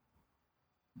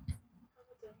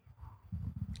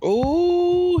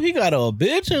 Oh, he got a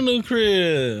bitch in the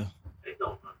crib. They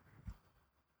don't.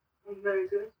 Very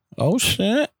good. Oh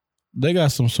shit. They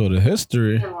got some sort of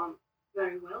history. No,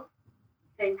 very well.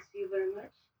 Thanks you very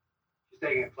much. She's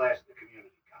taking a class at the community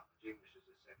college. English is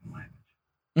a second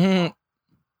language.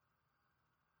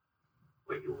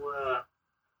 But you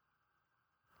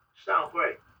sound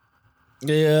great.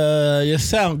 Yeah, you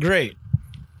sound great.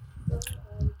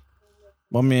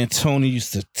 My man Tony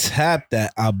used to tap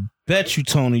that. I bet you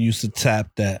Tony used to tap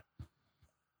that.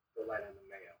 Go right on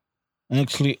the mayo.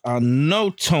 Actually, I know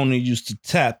Tony used to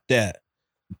tap that.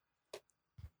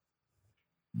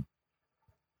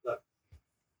 Look.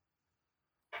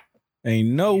 Ain't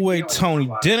no way You know Tony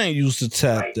what? didn't used to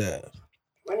tap Right. that.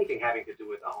 Or anything having to do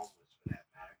with the homeless, for that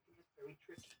matter, it's very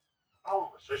tricky.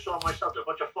 Homeless. I saw myself. They're a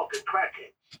bunch of fucking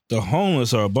crackheads. The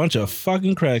homeless are a bunch of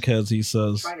fucking crackheads, he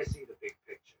says. Trying to see the big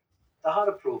picture. The HUD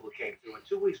approval came through in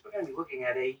 2 weeks. We're going to be looking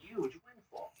at a huge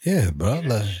windfall. Yeah, bro.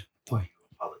 Yes. Like, Why, you're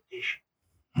a politician,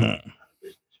 Hmm. not a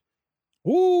businessman.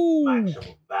 Ooh.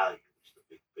 Maximum value is the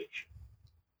big picture.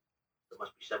 There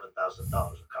must be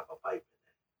 $7,000 of copper pipe in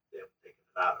there. They haven't taken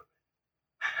it out of it.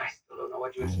 I still don't know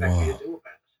what you expect me to do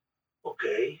about it.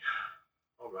 Okay.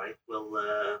 All right. Well,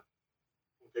 we'll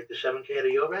take the 7K to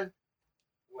your end?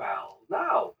 Well,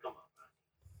 no. Come on, man.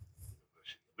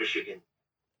 University of Michigan.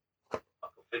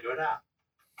 I'll figure it out.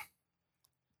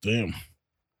 Damn.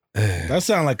 That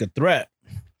sounded like a threat.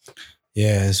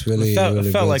 yeah, it's really It felt, really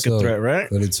it felt good like a talk. threat,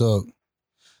 right? Really talk.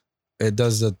 It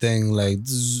does the thing like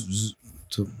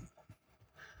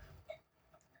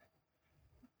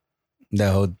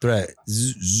that whole threat.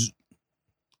 Let's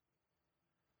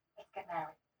get married.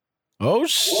 Oh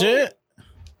shit.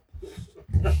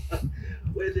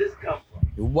 Where'd this come from?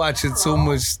 You're watching too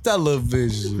much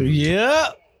television.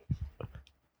 Yeah.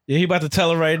 Yeah, he about to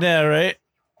tell her right now, right?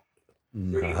 I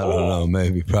don't know,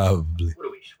 maybe, probably. What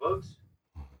are we, schmucks?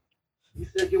 You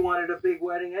said you wanted a big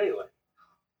wedding anyway.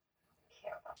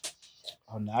 Care about this shit.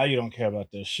 Oh, now you don't care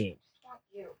about this shit. Not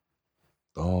you.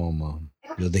 Toma.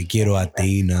 Yo te quiero a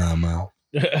ti nada más.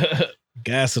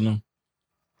 Gassing him.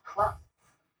 Plus, a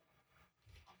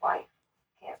wife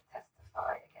can't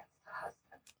testify against her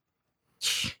husband.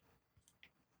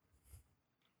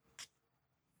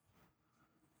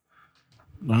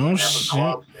 Oh Have a shit.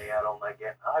 club, stay out all night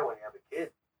getting high when you have a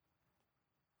kid.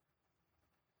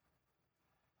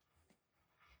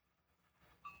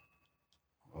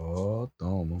 Oh,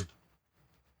 toma. What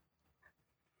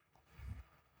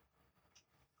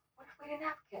if we didn't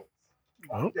have kids?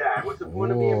 Oh. Dad, what's the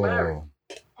point of being married? Whoa.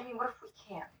 I mean, what if we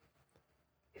can't?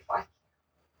 If I can't?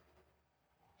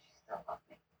 She still loves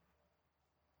me.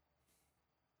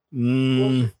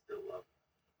 Still love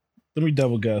Let me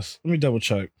double guess. Let me double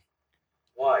check.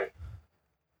 Why?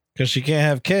 Cause she can't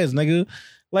have kids, nigga.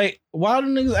 Like, why do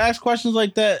niggas ask questions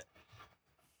like that?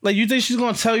 Like, you think she's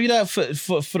gonna tell you that for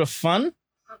the fun? Something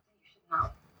you should know.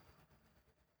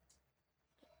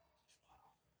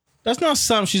 That's not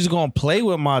something she's gonna play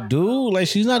with, my dude. Like,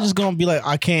 she's not just gonna be like,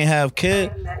 I can't have I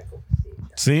kids. had a medical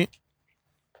procedure. See? It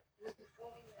was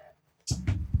before we met.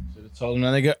 Should have told him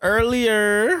that nigga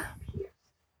earlier.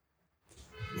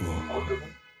 Both of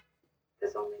them?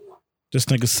 There's only one. This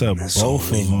nigga said There's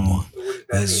both of only them. one.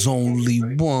 There's only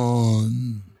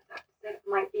one. That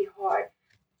might be hard.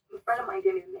 A friend of mine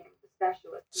gave me the name of the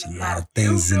specialist. There's a and lot of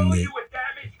things in You there. you were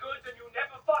damaged goods and you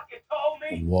never fucking told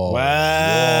me? Whoa. Wow.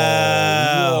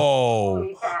 Whoa. told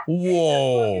me that.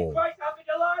 Whoa. Christ, how could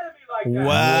you lie to me like that?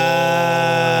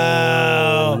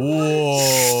 Wow. Whoa.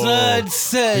 Son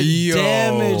said Yo.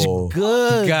 damage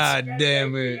goods. God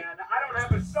damn it. I don't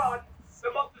have a son. The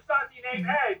Montessanti named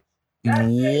Ed.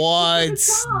 What?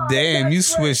 Damn, you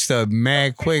switched up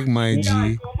mad quick, my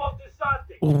G.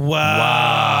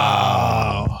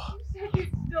 Wow. You said you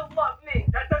still love me.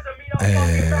 That doesn't mean I'm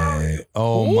fucking married. Hey,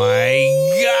 oh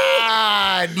my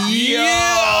God.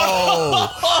 Yo.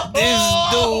 This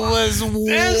dude was wild.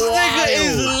 This nigga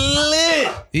is lit.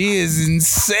 He is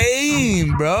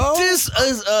insane, bro. This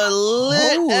is a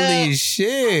lit. Holy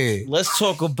shit. Let's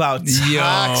talk about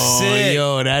toxic.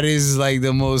 Yo, that is like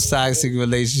the most toxic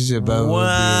relationship I've ever been in.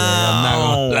 I'm not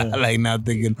gonna lie, like not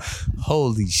thinking,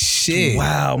 holy shit.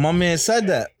 Wow, my man said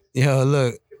that. Yo,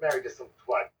 look, You're married to some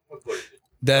twat. What good is it?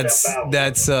 that's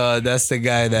the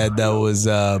guy that was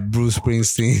Bruce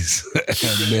Springsteen's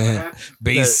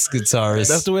bass guitarist.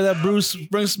 That's the way that Bruce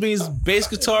Springsteen's bass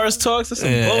guitarist talks. That's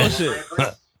some Yeah. bullshit.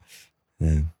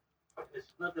 Yeah. There's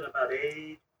nothing about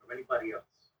age or anybody else.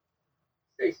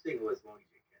 Stay single as long as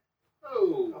you can.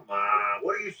 Oh, come on.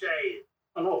 What are you saying?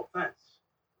 Oh, no offense.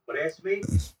 But ask me,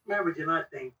 marriage and I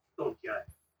think don't jive.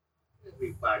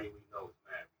 Everybody we know is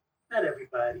married. Not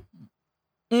everybody.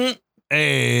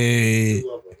 Hey.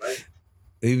 You love her, right?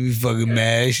 They be fucking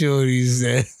mad. Shorty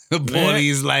said.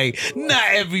 Paulie's like, not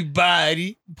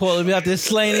everybody. Paulie be out there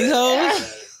slaying these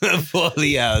hoes.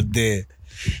 Paulie out there.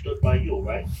 She stood by you,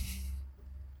 right?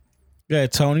 Yeah,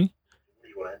 Tony.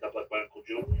 You want to end up like my Uncle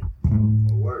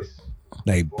Junior? Or worse.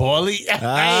 Like Paulie?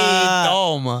 Ah. Hey,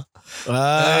 Toma.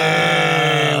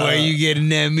 Hey, where you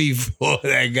getting at me for?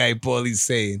 That guy Paulie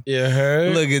saying. You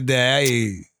heard? Look at that.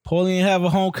 Hey. Paulie ain't have a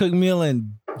home cooked meal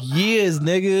in years,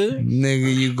 nigga.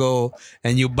 Nigga, you go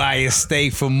and you buy a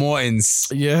steak from Morton's.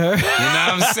 You heard? You know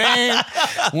what I'm saying?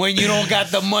 When you don't got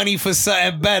the money for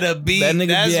something better, B. That nigga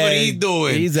That's be what at- he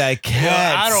doing. He's at Yo,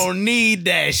 Cats. I don't need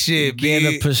that shit, Getting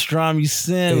a B. pastrami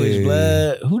sandwich, Yeah.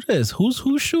 blood. Who this?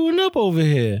 Who's shooting up over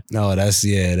here? No, that's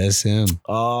him.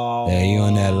 Oh, Yeah, he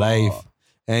on that life.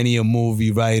 And he a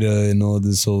movie writer and all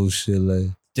this whole shit.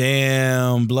 Like,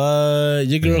 Damn, blood.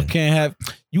 Your girl Yeah. can't have.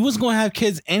 You was gonna have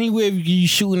kids anyway if you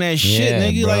shooting that shit, yeah,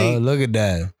 nigga. bro, Like look at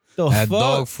that. the That fuck.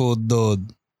 dog food,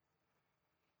 dude.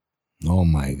 Oh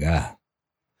my god.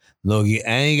 Look,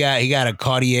 and he got a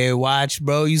Cartier watch,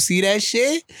 bro. You see that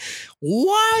shit?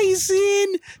 Why you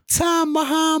seeing time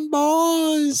behind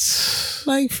bars?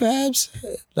 Like Fab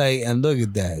said. Like, and look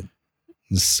at that.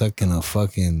 He's sucking a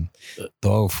fucking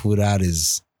dog food out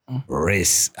his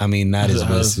wrist. I mean, not his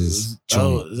wrist, his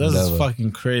Oh, joint, that's whatever.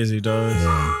 fucking crazy, dog.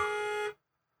 Yeah.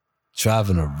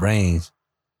 Driving a range.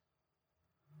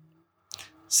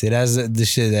 See, that's the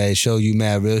shit that show you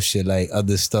mad real shit, like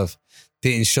other stuff.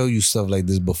 Didn't show you stuff like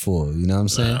this before. You know what I'm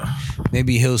saying?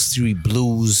 Maybe Hill Street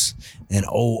Blues and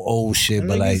old shit,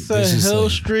 but Nigga like said this is Hill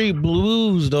like, Street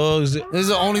Blues, dogs. this is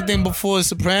the only thing before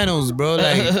Sopranos, bro.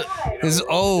 Like it's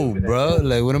old, bro.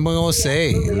 Like what am I gonna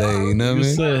say? Like you know what I You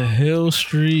mean? said Hill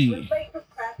Street.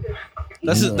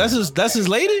 That's his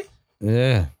lady.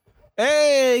 Yeah.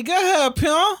 Hey, go ahead,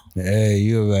 Pion. Hey,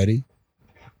 you ready?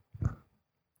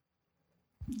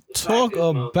 Talk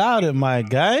about it, my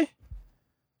guy.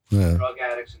 Yeah. Drug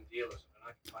addicts and dealers.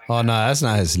 Oh no, that's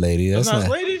not his lady. That's That's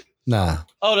not his not. lady. Nah.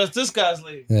 Oh, that's this guy's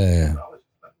lady. Yeah.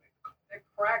 They're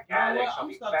crack You know what? addicts. I'm I'll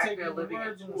be stop back taking there the living in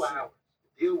words and 2 shit. hours.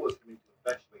 The deal was for me to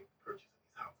eventually purchase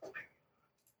this house.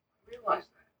 Realize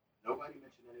that. Nobody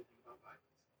mentioned anything about violence.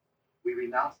 We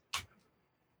renounced it.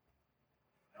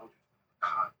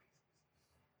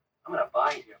 I'm gonna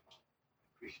buy it here.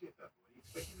 Appreciate that. What do you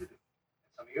expect me to do?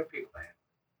 And some of your people, man.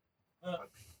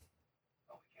 What people?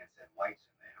 Oh, we can't send whites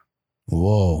in there.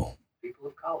 Whoa. People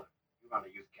of color. You run a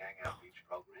youth gang outreach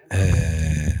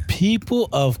program. People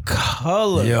of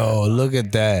color. Yo, look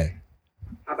at that.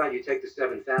 How about you take the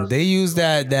 7,000? They use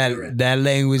that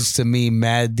language to mean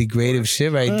mad degradative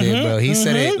shit right there, bro. He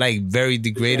said it like very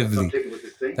degradatively.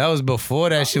 That was before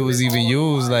that shit was even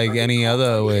used like any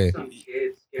other way.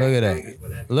 Look at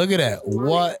that. Look at that.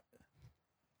 What?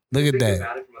 Look at Think that.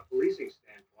 about it from a policing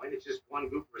standpoint. It's just one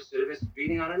group of recidivists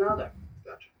beating on another.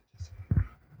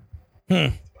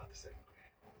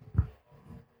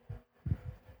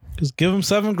 Just give him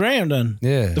 $7,000 then.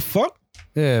 Yeah. The fuck?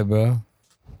 Yeah, bro. Let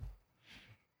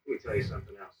me tell you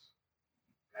something else.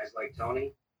 Guys like Tony,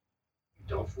 you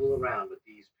don't fool around with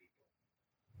these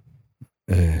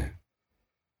people. Yeah.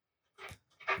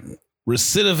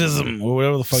 Recidivism or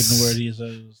whatever the fuck the word he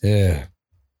says. Yeah.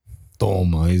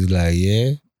 Toma. He's like,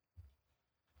 yeah.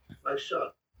 My son.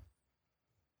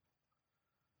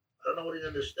 I don't know what he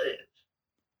understands.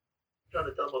 I'm trying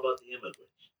to tell him about the immigrants.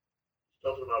 He's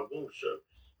talking about room service.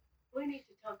 We need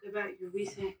to talk about your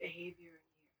recent behavior in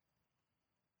here.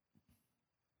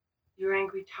 Your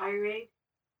angry tirade.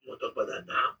 You want to talk about that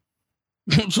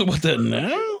now? So what that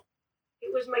now?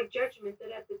 It was my judgment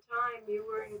that at the time you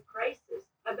were in crisis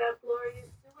about Gloria's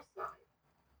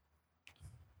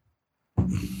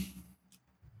suicide.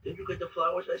 Did you get the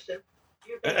flowers I sent?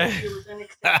 Your behavior was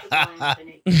unacceptable,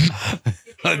 Anthony. You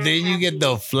cannot Then you have get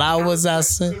the flowers I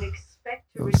sent. and expect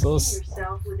to I'm so redeem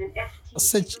yourself with an I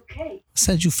sent FTC you- bouquet. I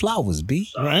sent you flowers, B.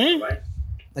 Right?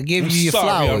 I gave I'm you your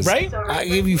sorry, flowers. right? Sorry, I but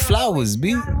gave you no, flowers, it's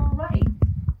B. not all right.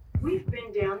 We've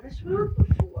been down this road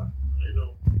before. I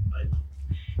know.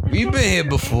 The We've fact been here that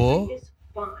before. anger is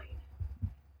fine.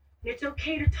 It's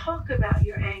okay to talk about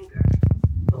your anger,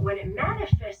 but when it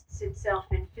manifests itself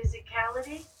in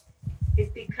physicality,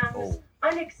 it becomes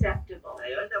unacceptable.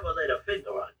 Hey, I never laid a finger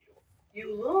on you.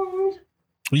 You loomed.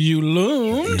 You You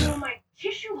looned. stole my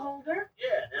tissue holder.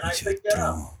 Yeah, and I picked it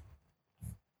up.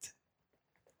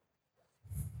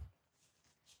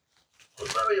 I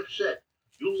was very upset.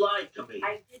 You lied to me.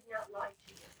 I did not lie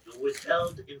to you. You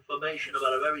withheld information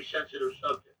about a very sensitive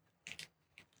subject.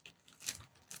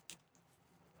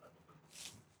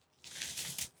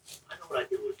 I know what I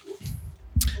did with you.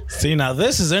 Okay? See, now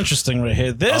this is interesting right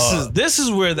here. This is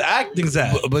where the acting's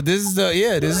at. But this is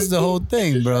the whole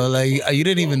thing, bro. Like you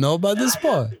didn't even know about this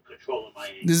part.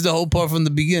 This is the whole part from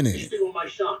the beginning. This thing with my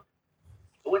son.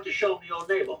 I went to show him the old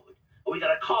neighborhood, and we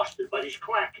got accosted by these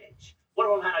crackheads. One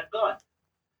of them had a gun,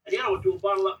 and the other one threw a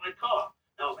bottle at my car.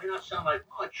 Now, it may not sound like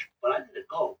much, but I didn't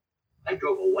go. I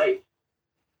drove away.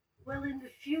 Well, in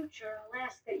the future, I'll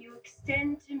ask that you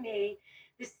extend to me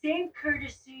the same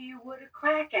courtesy you would a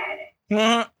crack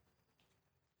addict.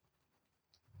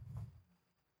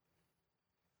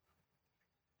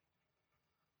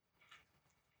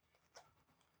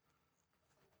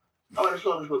 Oh, as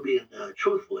long as we're being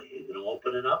truthful here,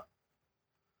 opening up.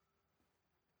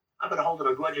 I've been holding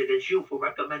a grudge against you for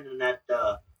recommending that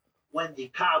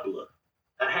Wendy Cobbler,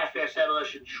 that half-ass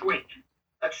adolescent shrink.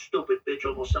 That stupid bitch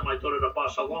almost sent my daughter to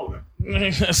Barcelona.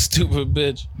 That stupid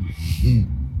bitch.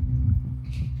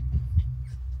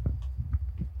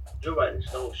 You're right,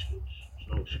 it's no excuse. It's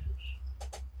no excuse.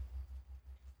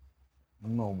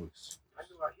 No.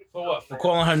 For what? For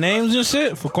calling her names and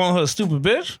shit? For calling her a stupid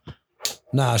bitch?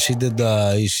 Nah, she did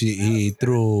he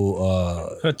threw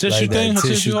her tissue like thing, that her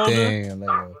tissue holder? thing,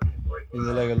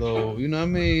 like a little, you know what I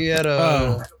mean? He had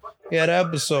an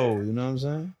episode, you know what I'm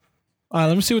saying? All right,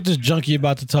 let me see what this junkie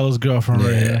about to tell his girlfriend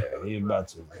right here. He about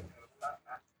to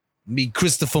be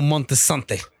Christopher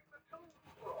Montesante.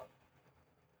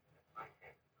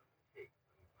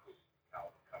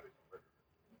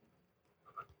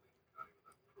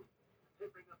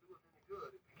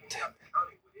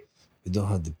 We don't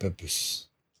have the peppers.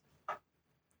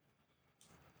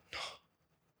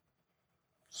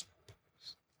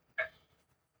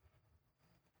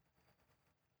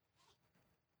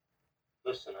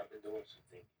 Listen, I've been doing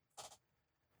something.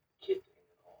 Kid thing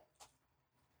and all.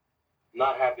 I'm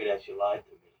not happy that you lied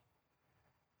to me.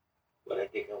 But I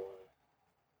think I want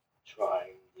to try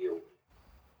and deal with it.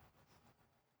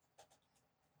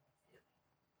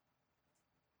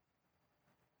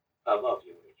 I love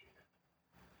you, Adrian.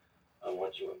 I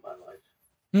want you in my life.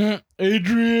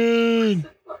 Adrian!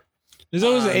 There's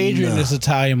always an Adrian in this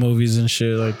Italian movies and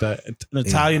shit like that. In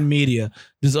Italian media,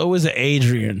 there's always an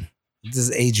Adrian. This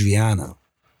is Adriana.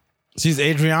 She's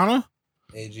Adriana?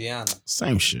 Adriana.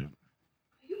 Same shit.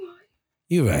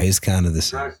 You're right. It's kind of the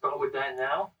Can I same. start with that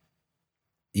now?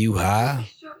 You high?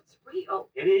 Sure, it's real.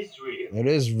 It is real. It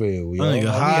is real. Yo. Nigga,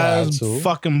 high as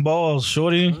fucking balls,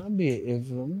 shorty. Let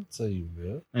me tell you,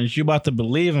 real. And you about to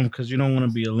believe him because you don't want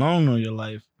to be alone in your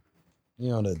life.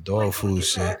 You on that dog food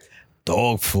shit.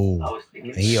 Dog food. I was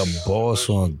thinking. And he a boss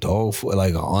on dog food,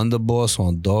 like an underboss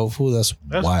on dog food. That's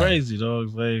wild. Crazy,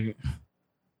 dog. Like,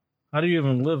 how do you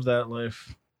even live that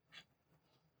life?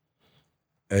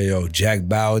 Hey, yo, Jack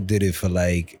Bauer did it for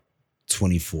like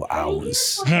 24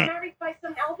 hours. Was married by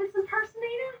some Elvis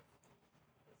impersonator?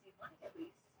 At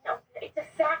least. No, it's a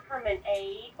sacrament,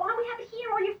 Abe. Why don't we have it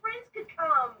here? All your friends could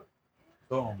come.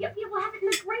 Yeah, we'll have it in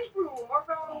the great room or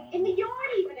in the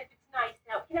yard, even if it's nice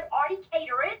out. We can have Artie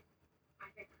cater it.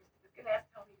 I think Christopher's gonna ask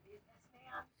Tony to be his best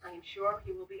man. I am sure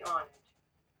he will be honored.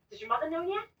 Does your mother know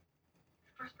yet?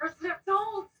 First person I've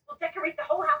told. We'll decorate the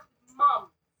whole house with mums.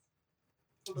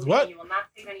 What? You will not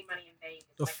save any money in Vegas.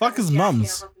 The My fuck cousin is Jackie and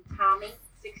mums? her husband Tommy,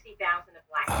 60,000 of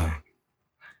blackjack.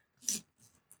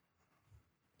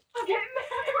 I'm getting married.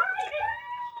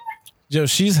 Yo,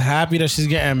 she's happy that she's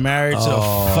getting married to a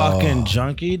fucking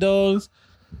junkie, dogs.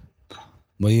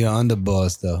 Well, you're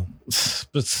underboss, though.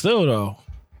 But still, though.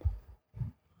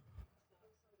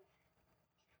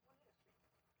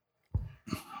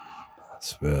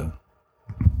 That's real.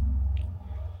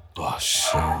 Oh,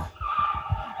 shit.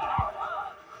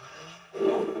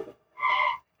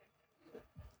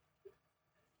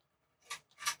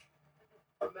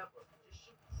 Remember, just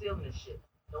shoot the ceiling and shit.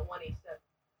 No 187.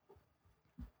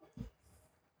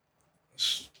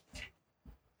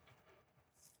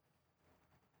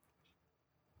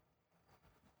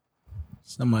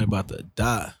 Somebody about to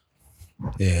die.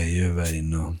 Yeah, you already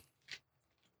know.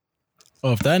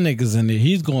 Oh, if that nigga's in there,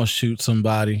 he's gonna shoot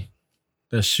somebody.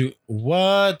 That shoot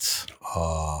what?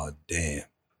 Oh, damn.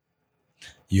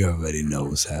 You already know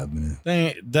what's happening. You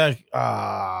ain't gotta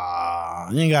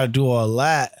do all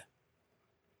that.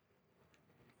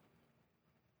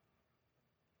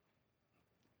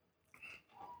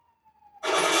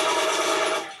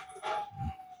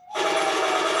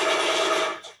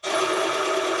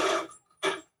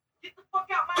 Get the fuck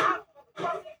out my house,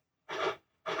 motherfucker.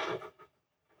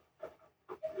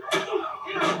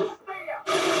 Get out the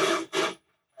stairs.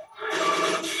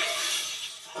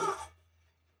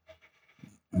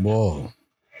 Whoa.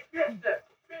 Mister.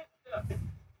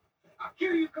 I'll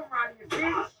kill you, come around here,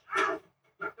 bitch.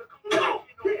 Get the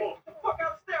fuck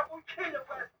out the stairs, we'll kill your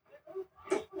ass.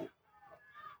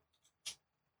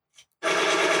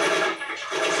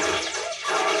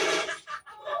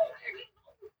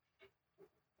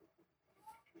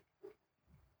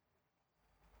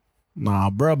 Nah,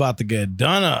 bro, about to get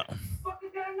done up.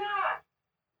 Fucking got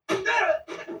not.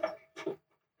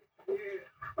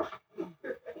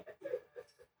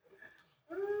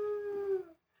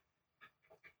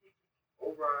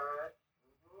 All right.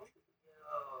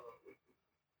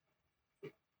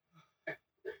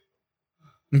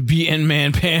 Beating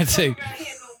man panting.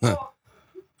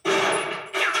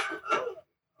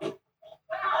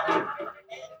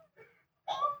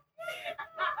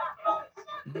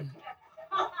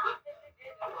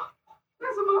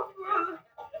 That's my brother.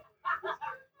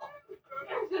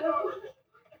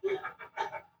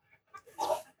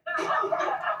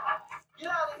 Get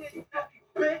out of here, you fucking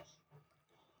bitch.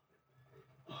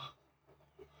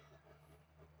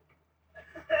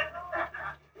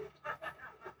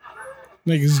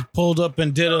 Niggas pulled up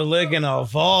and did a lick in a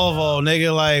Volvo.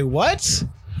 Nigga, like, what?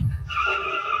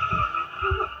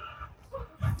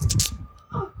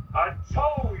 I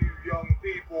told you, young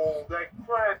people, that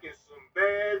crack is some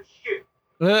bad shit.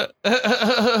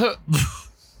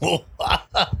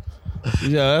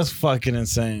 Yeah, that's fucking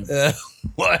insane.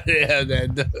 Why they have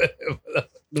that?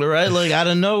 Right? Like, out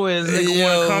of nowhere, this nigga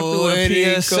wanna come through where a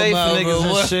did he PSA come for out, niggas bro?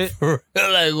 and What? shit.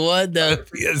 Like what? The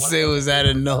PSA was out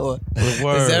of nowhere.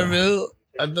 Word. Is that real?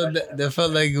 I thought that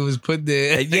felt like it was put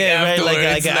there. Yeah, right, like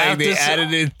afterwards, they after-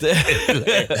 added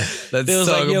it. Let's It was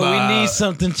talk like, yo, about. we need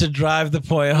something to drive the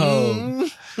point home.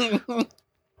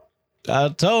 I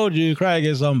told you, crack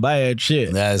is some bad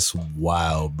shit. That's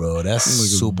wild, bro. That's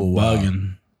Niggas super wild.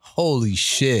 bugging. Holy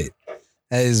shit,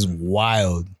 that is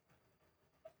wild.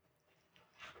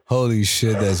 Holy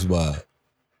shit, that's wild.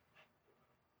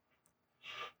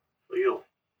 For you.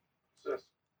 Sis.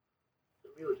 The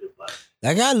music box.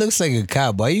 That guy looks like a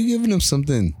cop. Why you giving him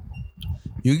something?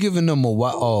 You giving him a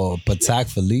what? Oh, Patak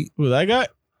Philippe? Who that guy?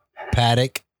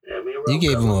 Paddock? Yeah, me and You Ralph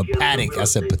gave got him a lucky on the paddock. I real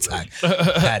said estate Patak.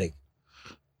 place. Paddock.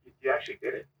 You actually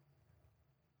did it.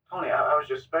 Tony, I was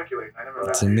just speculating. I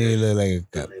never To me, it look like a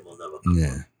That cop. name will never come Yeah.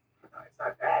 up. No, it's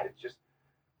not that. It's just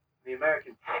the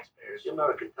American taxpayers. The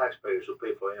American taxpayers who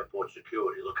pay for airport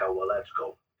security. Look how well that's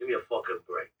going. Give me a fucking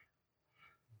break.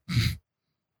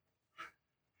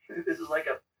 This is like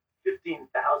a $15,000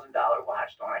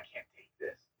 watch, Tony. I can't take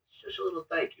this. It's just a little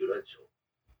thank you, that's all.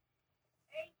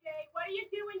 AJ, what are you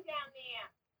doing down there?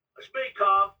 It's me,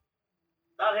 Carl.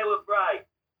 Down here with Bright.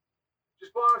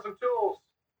 Just borrowing some tools.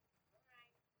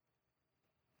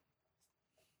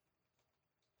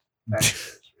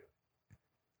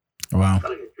 Wow.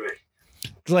 Gotta get dressed.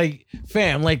 Like,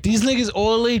 fam, like these niggas,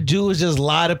 all they do is just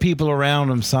lie to people around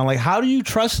them, son. Like, how do you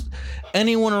trust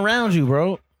anyone around you,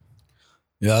 bro?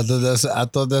 Yeah, I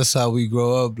thought that's how we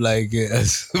grow up, like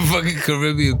as fucking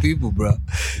Caribbean people, bro.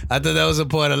 I thought that was a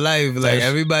part of life. Like That's-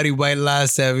 everybody white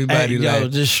lies to everybody. Hey, yo,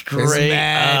 like just it's straight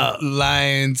mad up.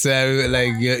 lying to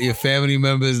like your family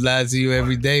members lie to you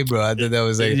every day, bro. I thought that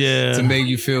was like Yeah. to make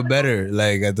you feel better.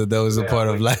 Like I thought that was a part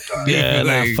of life. Yeah,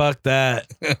 nah, like, fuck that.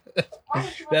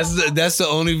 that's the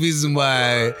only reason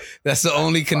why. That's the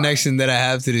only connection that I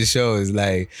have to this show is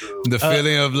like the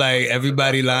feeling of like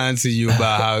everybody lying to you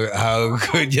about how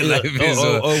good your life is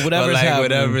or whatever's like happening.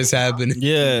 whatever's happening.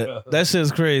 Yeah, that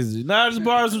shit's crazy. Nah, just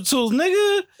borrow some tools,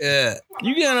 nigga. Yeah,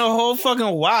 You getting a whole fucking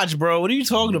watch, bro. What are you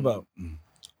talking about?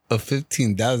 a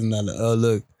 $15,000. Oh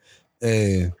look,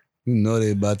 hey, you know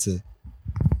they about to.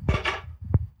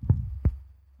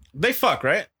 They fuck,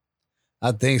 right?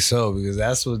 I think so because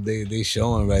that's what they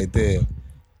showing right there.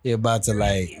 They about to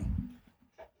like.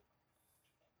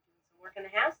 Work in the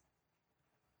house?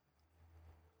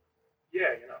 Yeah,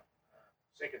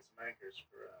 sinking some anchors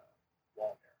for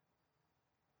Walmart.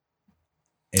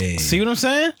 Hey, See what I'm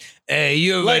saying? hey,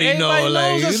 you already Like, know, everybody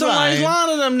like knows that you somebody's lying. lying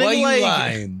to them, nigga. Why you like,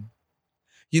 lying?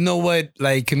 You know what?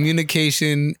 Like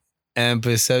communication and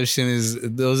perception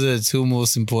those are the two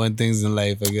most important things in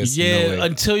life, I guess. in a yeah, way.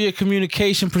 until your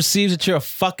communication perceives that you're a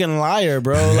fucking liar,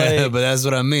 bro. Like, but that's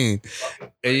what I mean.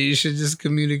 And you should just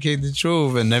communicate the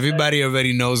truth, and everybody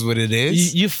already knows what it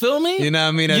is. you feel me? You know what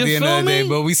I mean? At You the end feel of the day, me?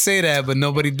 but we say that, but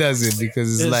nobody does it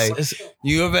because it's like it's,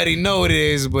 you already know it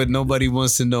is, but nobody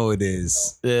wants to know it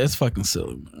is. yeah, it's fucking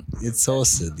silly, man. It's so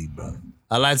silly, bro.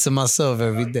 I lie to myself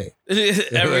every day.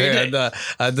 Every day.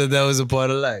 I thought that was a part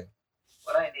of life.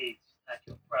 What I need is not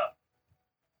your problem.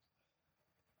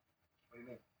 What do you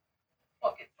mean?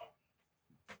 Fuck it, Tony.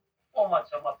 4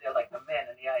 months I'm up there like the man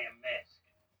in the Iron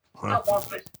Mask. Not one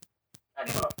visit. Not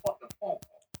even a fucking phone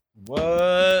call.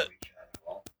 What?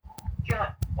 John,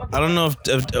 what I don't know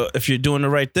if you're doing the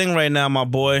right thing right now, my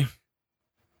boy.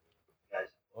 guys.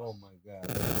 Oh my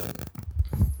god.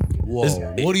 Whoa,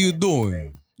 what are you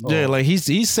doing? Yeah, like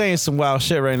he's saying some wild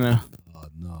shit right now. Oh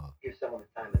no. Give someone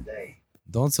the time of day.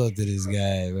 Don't talk to this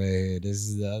guy right here. This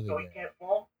is the other So he guy. can't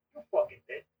phone? You fucking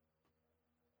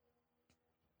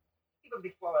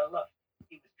Even before I left,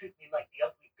 he was treating me like the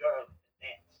ugly girl at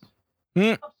the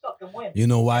dance. I'm sucking wind. You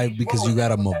know why? Because you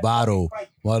got a Movado.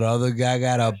 While the other guy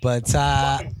got a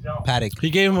Paddock. He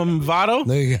gave him a Movado?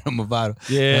 Look, he got a Movado.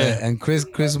 Yeah. And Chris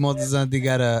Montesanti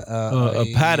got a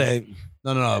Paddock.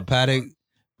 No, a Paddock.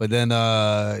 But then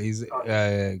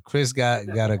Chris got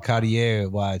a Cartier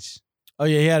watch. Oh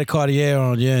yeah, he had a Cartier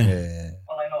on. Yeah.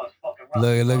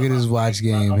 Look at his watch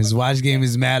game. His watch game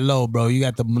is mad low, bro. You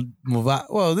got the Movado.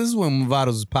 Well, this is when Movados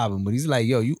was popping, but he's like,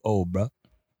 yo, you old, bro.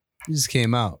 He just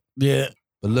came out. Yeah.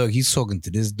 But look, he's talking to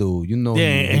this dude. You know,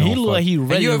 and he look like he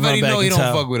ready. And you to already run know back he and don't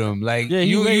tell. fuck with him. Like, Yeah,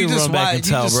 you just run back and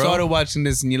tell, bro. started watching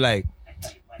this, and you're like,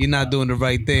 you're not doing the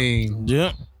right thing.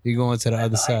 Yeah. You're going to the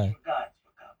other side.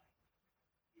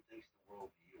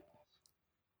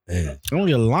 Hey. Oh,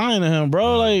 you're lying to him,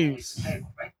 bro. Like,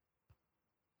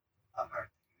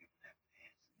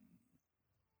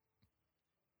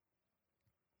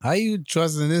 how you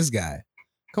trusting this guy?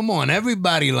 Come on,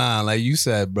 everybody lying, like you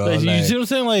said, bro. you Like, see what I'm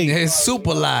saying? Like, it's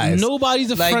super lies.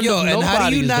 Nobody's a like, friend yo, of and nobody's, how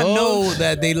do you not dog? know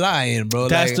that they lying, bro?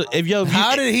 That's like,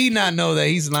 how did he not know that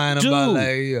he's lying about?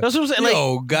 Like, yo, that's what I'm saying.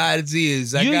 Yo, Like, God's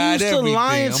ears. I you got used to everything.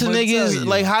 lying to I'ma tell niggas. you.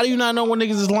 Like, how do you not know when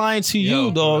niggas is lying to you,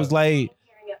 Yo, dogs? bro. Like,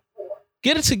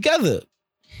 get it together.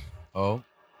 Oh,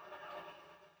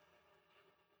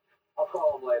 I'll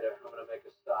call him later. I'm going to make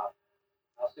a stop.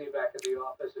 I'll see you back at the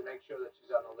office and make sure that she's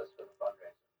on the list for the fundraiser.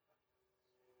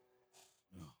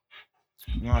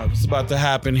 All right, what's about to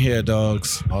happen here,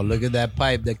 dogs? oh, look at that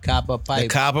pipe, the copper pipe. The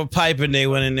copper piping they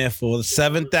went in there for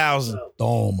 7,000.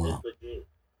 Toma.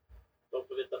 Don't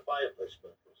forget the fireplace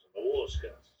buckles and the wall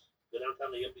sconces. Go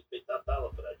downtown, you'll be paid $10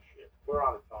 for that shit. We're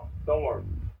on it, Tony. Don't worry.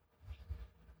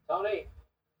 Tony.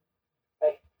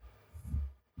 Hey.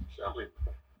 Something.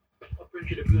 What brings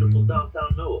you to beautiful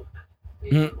downtown Newark?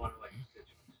 One of my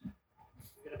constituents. You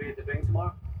going to be at the Bing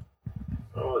tomorrow?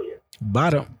 Oh, yeah.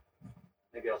 Bottom.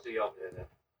 Maybe I'll see you over there then.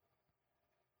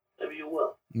 Maybe you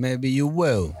will. Maybe you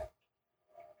will.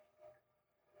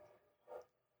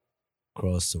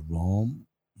 Across the room.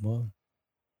 What?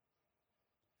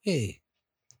 Hey.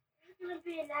 It's gonna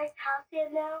be a nice house here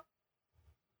now.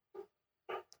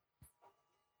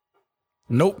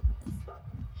 Nope.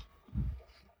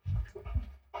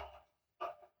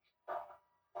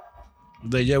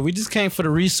 But yeah, we just came for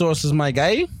the resources, my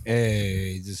guy.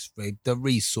 Hey, just rape the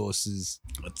resources.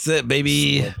 That's it,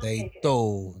 baby. That's what they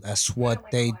do. That's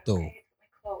what they do.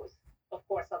 Of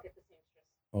course, I'll get the seamstress.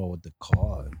 Oh, with the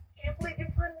card. Can't believe you're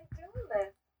finally doing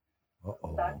this.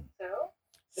 Uh-oh. Sudden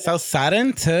too? So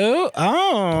sudden too? Oh,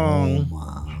 Oh.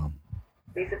 mom.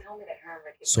 Lisa told me that her and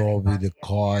Ricky. So be the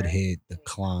card hit,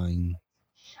 decline.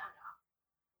 Shut up.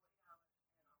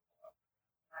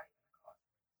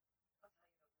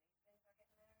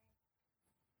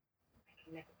 I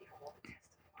can never be called to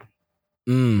testify.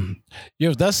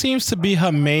 Yo, that seems to be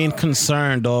her main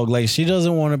concern, dog. Like, she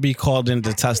doesn't want to be called in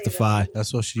to testify.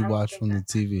 That's what she watched from the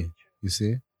TV. You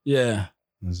see? Yeah.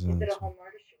 That's He what did a whole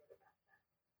murder shoot about that.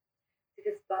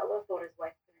 Because Butler thought his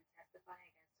wife couldn't testify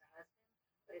against her husband,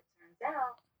 but it turns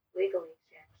out, legally,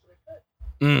 she actually could.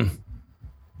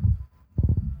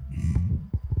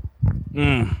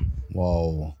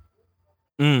 Whoa.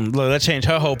 Look, that changed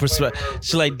her whole perspective.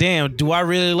 She's like, damn, do I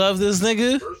really love this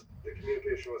nigga? First, the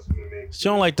communication must have been made. She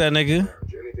don't like that nigga.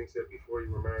 Anything said before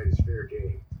you were married is fair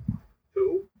game.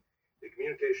 2, the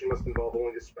communication must involve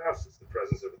only the spouses. The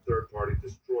presence of a third party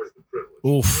destroys the privilege.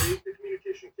 Oof. 3, the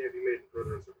communication can't be made in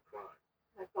furtherance of a crime.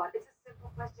 My God, it's a simple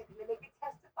question. Can they make me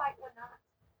testify or not?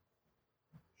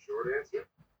 Short answer?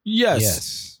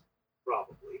 Yes.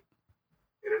 Probably.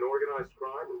 In an organized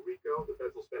crime or RICO, the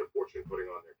feds will spend a fortune putting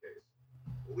on their case.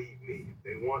 Believe me, if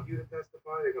they want you to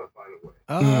testify, they're going to find a way.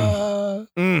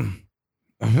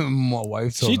 My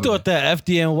wife told She me. thought that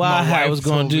FDNY hat was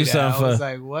going to do something I was for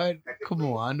like, what? Come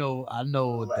on, I know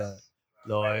what the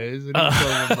law is. What are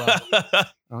you talking about?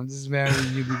 I'm just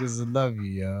marrying you because I love you,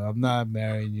 yo. I'm not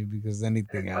marrying you because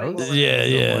anything else. Yeah, I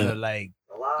yeah. don't wanna, like,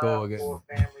 A lot go of again. poor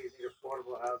families need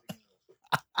affordable housing.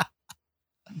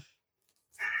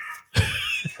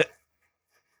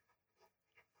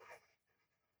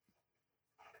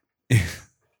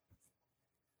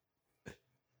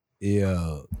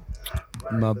 Yo,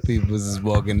 my peoples is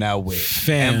walking out with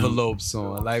Fam. envelopes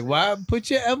on. Like, why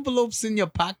put your envelopes in your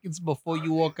pockets before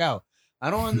you walk out? I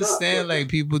don't understand like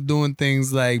people doing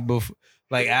things like before,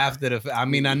 like after the. I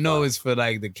mean, I know it's for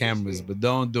like the cameras, but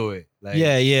don't do it. Like,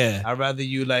 yeah. I'd rather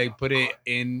you like put it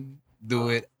in, do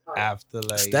it after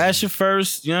like. Stash it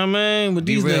first, you know what I mean? With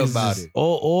Be these real niggas about is it.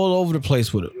 all over the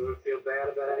place with it. You ever feel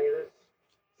bad about any of this?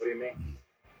 What do you mean?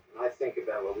 When I think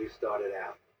about when we started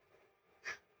out,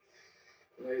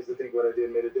 And I used to think what I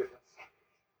did made a difference.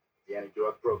 the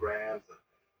anti-drug programs, the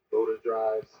voter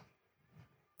drives.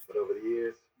 But over the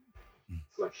years,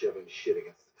 it's like shoving shit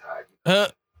against the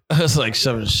tide. It's like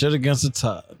shoving shit against the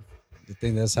tide. I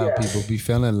think that's how people be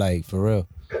feeling like, for real.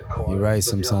 You're right.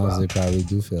 Sometimes they probably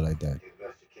do feel like that.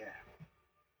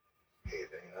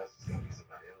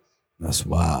 That's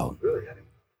wild.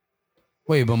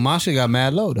 Wait, but Masha got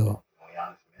mad low though.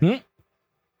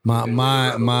 My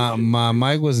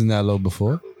mic wasn't that low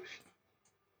before.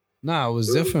 Nah, it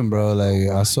was different, bro. Like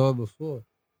I saw it before.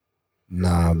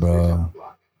 Nah, bro.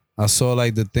 I saw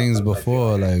like the things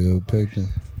before, like it picked it,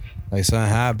 like something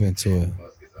happened to it.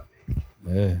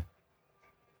 Yeah.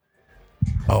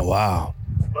 Oh wow.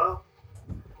 Well,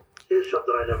 here's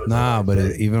something I never Nah, but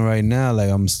even right now, like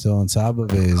I'm still on top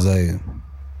of it. It's like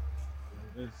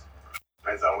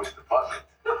Depends on which department.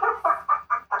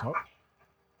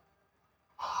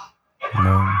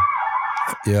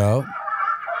 Yo.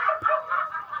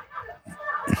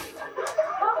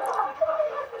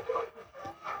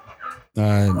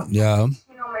 Yeah.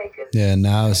 Yeah,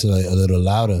 now it's like a little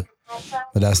louder.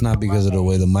 But that's not because of the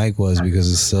way the mic was,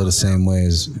 because it's still the same way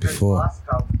as before.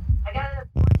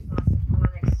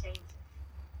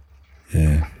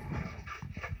 Yeah.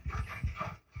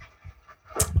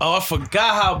 Oh, I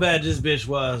forgot how bad this bitch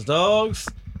was, dogs.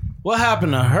 What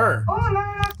happened to her?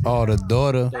 Oh, the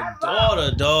daughter. The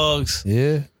daughter, dogs.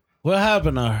 Yeah. What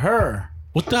happened to her?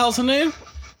 What the hell's her name?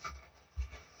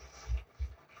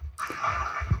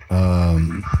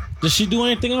 Did she do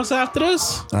anything else after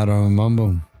this? I don't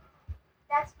remember.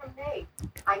 That's from me.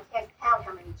 I can't count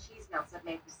how many cheese melts I've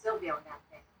made for Silvio in that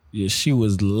thing. Yeah, she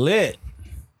was lit.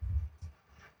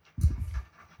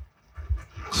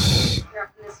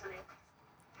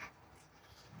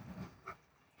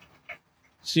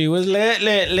 She was lit.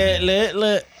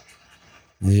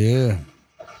 Yeah.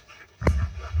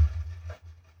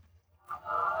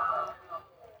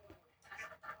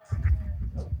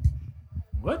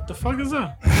 What the fuck is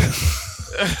that?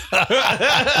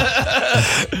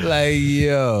 Like,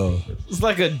 yo. It's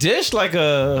like a dish, like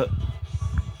a...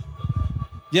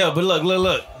 Yeah, but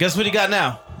look. Guess what he got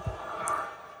now?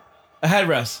 A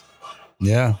headrest.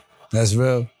 Yeah, that's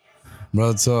real.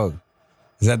 Real talk.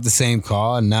 Is that the same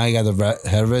car? And now you got the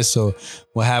headrest. So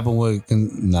what happened with...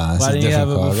 Nah, it's a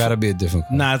different car. It gotta be a different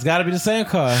car. Nah, it's gotta be the same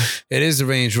car. It is the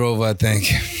Range Rover, I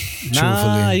think.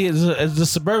 Nah, truthfully. it's the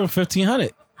Suburban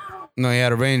 1500. No, he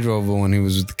had a Range Rover when he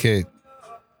was with the kid.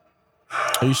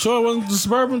 Are you sure it wasn't the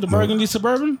Suburban? The burgundy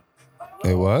Suburban?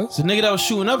 It was? The nigga that was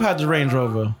shooting up had the Range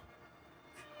Rover.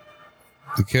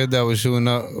 The kid that was shooting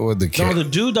up with the kid. No, the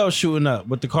dude that was shooting up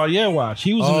with the Cartier watch.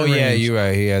 He was in the Range. Yeah, you're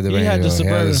right. He had the Range Rover. He had the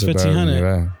Suburban 1500.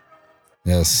 You're right.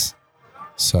 Yes.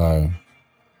 Sorry.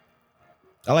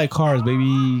 I like cars, baby.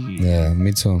 Yeah,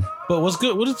 me too. But what's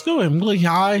good? What is good? He look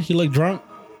high. He look drunk.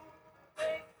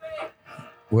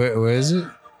 Where is it?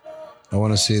 I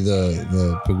want to see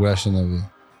the progression of it.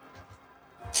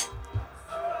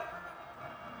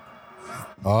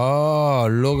 Oh,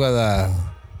 look at that.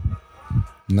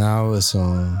 Now it's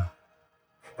on.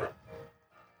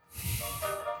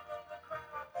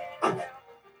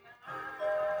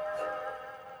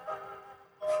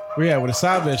 Where you at with a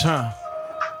side bitch, huh?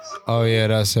 Oh yeah,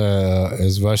 that's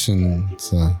his Russian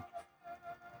son.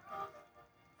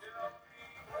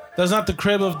 That's not the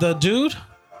crib of the dude?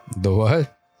 The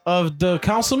what? Of the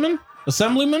councilman?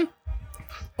 Assemblyman?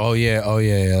 Oh yeah,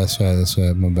 that's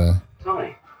right, my bad.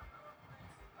 Tony.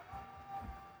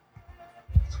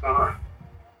 What's going on?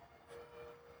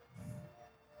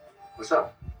 What's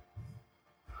up?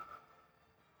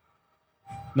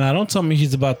 Nah, don't tell me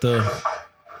he's about to...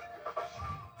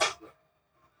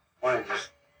 Why don't you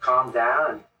just calm down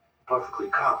and perfectly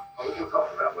calm? Oh, we can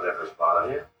talk about whatever's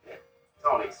bothering you. Yeah.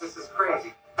 Tony, this is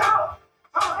crazy.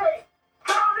 Tony!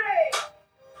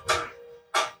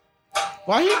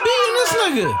 Why you beating this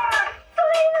nigga?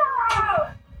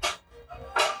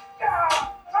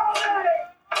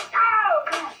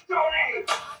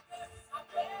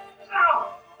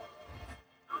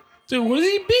 Dude, what is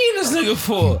he beating this nigga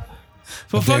for?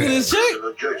 For fucking his chick?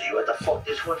 What the fuck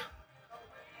this was?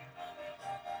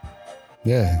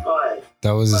 Yeah,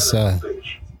 that was his son.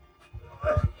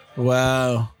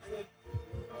 Wow.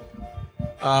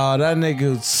 Oh, that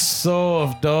nigga's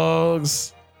soft,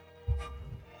 dogs.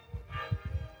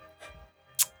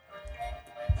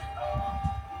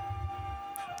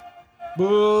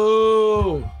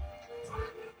 Boo!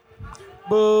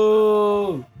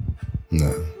 Boo!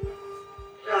 No.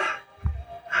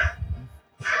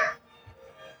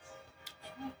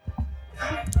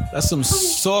 That's some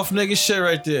soft nigga shit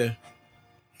right there.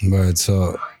 But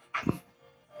so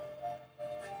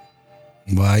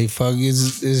Why he fuck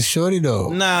is shorty though?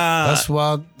 Nah. That's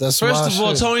wild. That's First wild of all,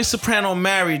 shit. Tony Soprano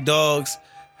married, dogs.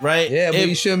 Right? Yeah, but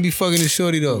he shouldn't be fucking his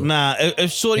shorty though. Nah,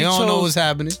 if Shorty He don't know chose, what's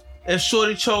happening. if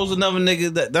Shorty chose another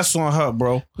nigga, that's on her,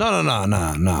 bro.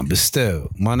 No. But still,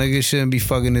 my nigga shouldn't be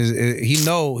fucking his. He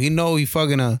know he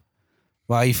fucking her.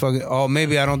 Why he fucking? Oh,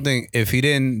 maybe I don't think. If he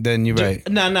didn't, then you're right.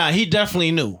 Nah, he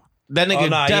definitely knew. That nigga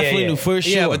definitely knew for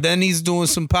sure. Yeah, but then he's doing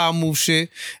some power move shit,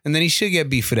 and then he should get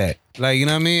beef for that. Like, you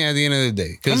know what I mean? At the end of the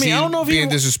day, because I don't know if being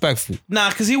he disrespectful. Nah,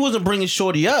 because he wasn't bringing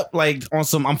Shorty up like on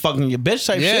some I'm fucking your bitch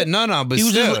type Yeah, shit. no, but He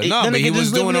was still, just- no, that but he nigga was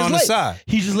just living doing it his on the life. side.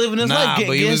 He's just living his life,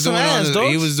 but he getting was some doing it ass, on dog.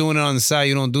 he was doing it on the side.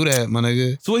 You don't do that, my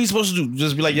nigga. So what he's supposed to do?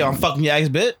 Just be like, yo, I'm fucking your ex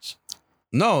bitch?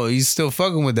 No, he's still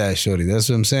fucking with that shorty. That's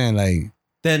what I'm saying. Like,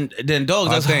 Then dog,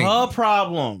 I that's think- her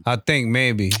problem. I think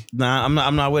maybe. Nah,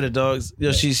 I'm not with it, dogs.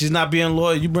 Yo, she's not being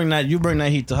loyal. You bring that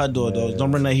heat to her door, dogs. Don't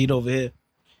bring that heat over here.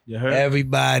 You heard?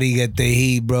 Everybody get the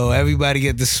heat, bro. Everybody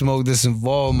get the smoke that's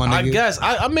involved, my nigga. I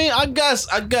guess.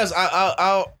 I guess.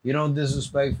 I'll. You don't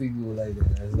disrespect people like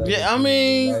that. That's like Yeah, I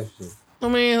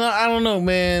mean, I don't know,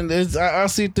 man. I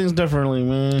see things differently,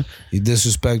 man. you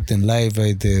disrespecting life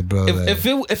right there, bro.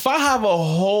 If I have a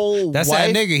whole that's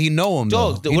wife, that nigga. He know him,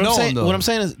 though. dog. He know him, though. What I'm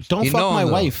saying is, don't He fuck know my him,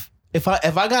 though. wife. If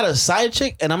I got a side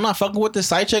chick and I'm not fucking with the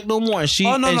side chick no more, and she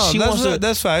Oh no, and no, she that's wants to,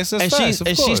 that's facts. That's and facts.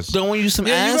 she's she's throwing you some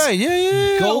yeah, ass. you're right.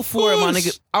 Yeah. Go of for it, my course.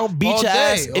 nigga. I'll beat All your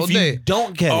day, ass all if day. you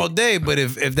don't get all it. day. But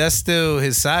if that's still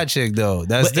his side chick though,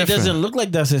 that's But different. it doesn't look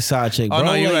like that's his side chick, bro. Oh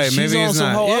no, you're Like, right. she's Maybe on it's some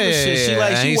not. whole Yeah, other shit. She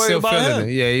like and she he's worried still about feeling him.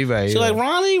 it. Yeah, you're right. She you're like right.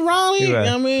 Ronnie. You're right. You know what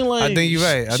I mean? Like I think you're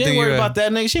right. I She think ain't you're worried right. about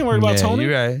that nigga. She ain't worried about Yeah, Tony.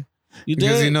 you're right. You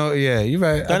Because did. you know, yeah, you're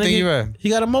right. That I think nigga, you're right. He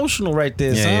got emotional right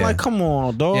there. Yeah, son. yeah. Like, come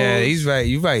on, dog. Yeah, he's right.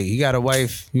 You're right. He got a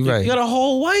wife. You're right. You got a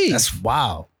whole wife. That's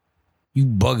wild. You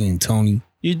bugging, Tony.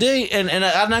 You did, and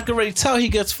I can already tell he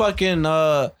gets fucking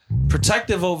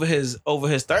protective over his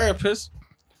therapist.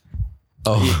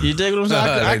 Oh, You dig what I'm saying?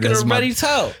 I Like, could that's my- already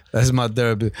tell. that's my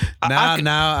therapist. Now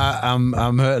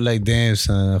I'm hurt. Like, damn,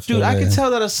 son. Dude, I like, can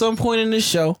tell that at some point in this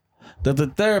show that the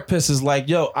therapist is like,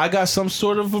 yo, I got some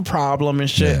sort of a problem and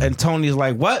shit. Yeah. And Tony's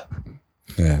like, what?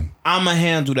 Yeah, I'm going to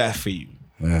handle that for you.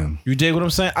 yeah, You dig what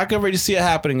I'm saying? I can already see it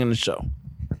happening in the show.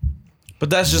 But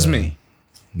that's just me.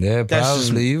 yeah. That's just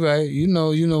Probably. You're right. You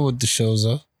know what the shows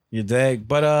are. You dig?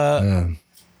 But Yeah.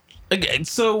 again,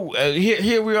 so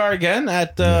here we are again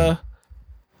at the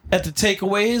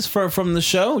takeaways from the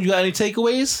show. You got any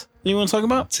takeaways you want to talk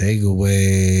about?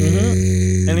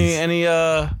 Takeaways. Any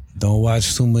Don't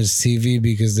watch too much TV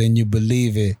because then you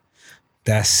believe it.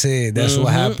 That's it. That's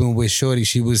what happened with Shorty.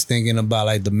 She was thinking about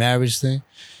like the marriage thing,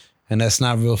 and that's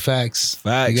not real facts.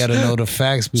 Facts. You got to know the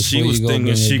facts before she was you go thinking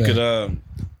bring she it back. could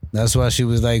That's why she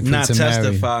was like, not to marry.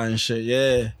 testify and shit.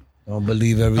 Yeah. Don't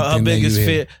believe everything Her biggest that you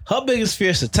hear. fear. Her biggest fear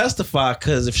is to testify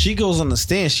because if she goes on the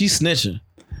stand, she's snitching.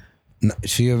 No,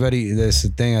 she already. That's the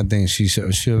thing. I think she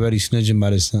already snitching by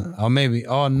this time. Or maybe.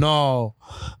 Oh no,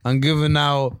 I'm giving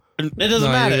out. It doesn't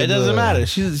No, matter. you're It doesn't good. matter.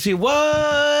 She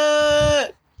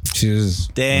what? She was.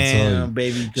 Damn,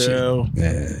 baby girl.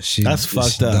 She. That's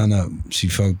fucked she up. Done up. She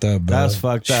fucked up, bro. That's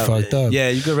fucked She up. fucked up. Yeah,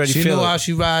 you could already She feel know it. how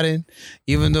she riding,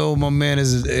 even though my man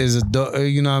is a dog.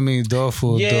 You know what I mean? Dog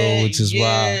food, though, which is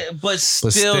wild. But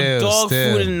still, still, dog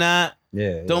still. food and not.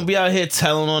 Yeah. Don't be out here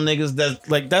telling on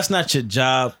niggas that's not your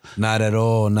job. Not at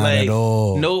all. Not Like, at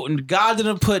all. No, God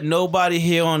didn't put nobody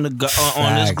here on on this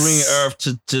Facts. green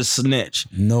earth to snitch.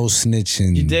 No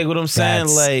snitching. You dig what I'm saying?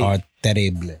 Facts Like, are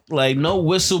terrible. like no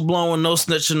whistleblowing, no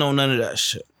snitching, no none of that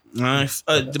shit. All right?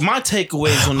 My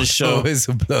takeaways on the show. Oh, it's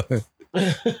a blow.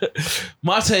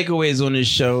 My takeaways on this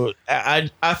show. I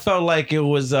felt like it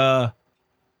was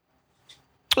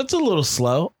it's a little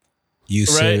slow. You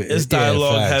Right? said It's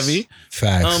dialogue facts. heavy.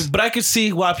 Facts. But I could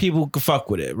see why people could fuck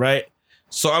with it, right?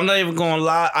 So I'm not even going to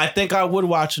lie. I think I would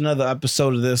watch another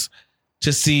episode of this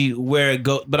to see where it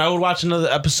goes. But I would watch another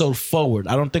episode forward.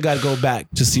 I don't think I'd go back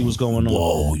to see what's going on.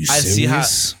 Whoa, you I'd serious? see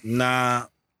how. Nah,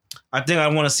 I think I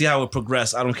want to see how it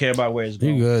progresses. I don't care about where it's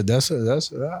You going. good?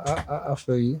 I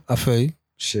feel you. I feel you.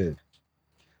 Shit.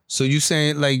 So you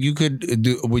saying like you could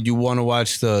do? Would you want to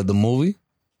watch the movie?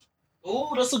 Ooh,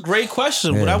 that's a great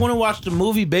question. Would Yeah. I want to watch the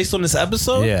movie based on this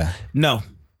episode? Yeah. No.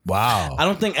 Wow. I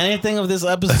don't think anything of this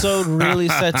episode really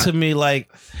said to me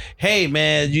like, "Hey,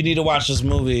 man, you need to watch this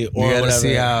movie," or You gotta whatever.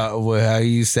 see how he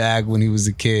used to act when he was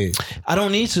a kid. I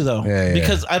don't need to though, Yeah, yeah.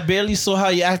 because I barely saw how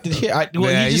he acted here. Yeah, he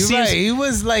you're just seems, right. He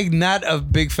was like not a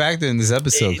big factor in this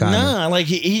episode, kind of. nah, like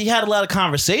he had a lot of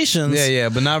conversations. Yeah,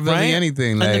 but not really right?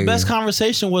 anything. And Like the best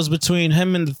conversation was between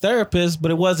him and the therapist,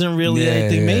 but it wasn't really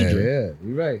anything major. Yeah,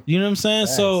 you're right. You know what I'm saying?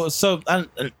 So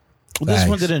this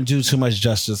one Facts. didn't do too much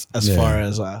justice as Yeah. far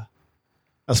as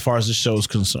as far as the show's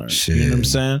concerned. Shit. You know what I'm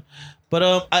saying? But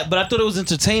I thought it was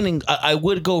entertaining. I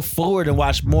would go forward and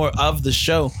watch more of the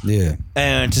show. Yeah.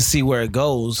 And to see where it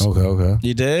goes. Okay.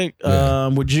 You dig? Yeah.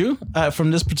 Would you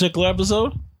from this particular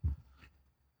episode?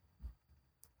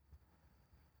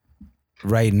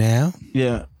 Right now,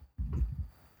 Yeah.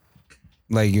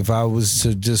 like if I was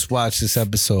to just watch this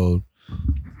episode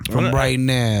from right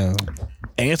now,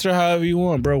 Answer however you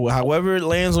want, bro. However it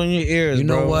lands on your ears. You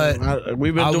know bro. what?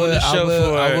 We've been doing this show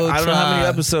for I don't know how many try.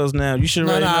 episodes now. You should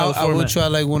already know. I would try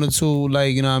like 1 or 2,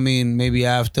 like, you know what I mean, maybe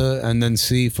after, and then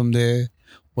see from there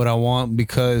what I want,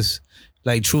 because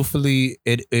like truthfully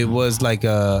it was like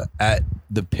at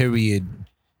the period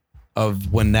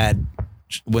of when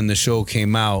the show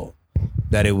came out,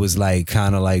 that it was like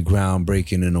kind of like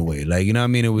groundbreaking in a way, like, you know what I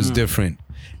mean, it was different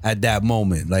at that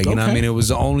moment, like, you know what I mean, it was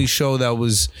the only show that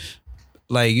was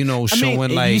like, you know,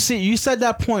 showing like you said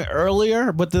that point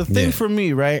earlier, but the thing for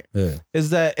me, right,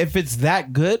 is that if it's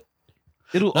that good,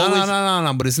 it'll always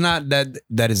no, but it's not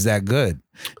that is that good.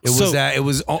 It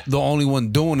was the only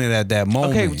one doing it at that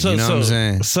moment. Okay, so, you know what I'm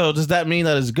saying? So does that mean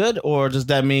that it's good, or does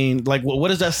that mean like what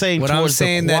is that saying towards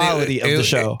the quality of the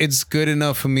show? It's good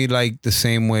enough for me, like the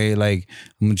same way. Like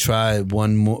I'm gonna try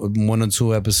one or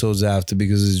 2 episodes after,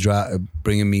 because it's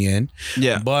bringing me in.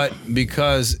 Yeah, but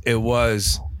because it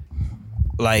was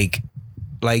like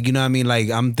you know what I mean, like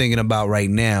I'm thinking about right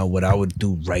now what I would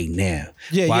do right now.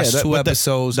 Watch 2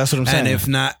 episodes. That's what I'm saying. And if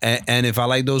not, and if I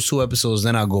like those 2 episodes,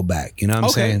 then I'll go back. You know what I'm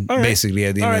saying? Right. Basically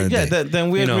at the end of the day. Then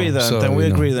we agree then. We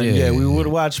agree then. Yeah, we would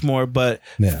watch more, but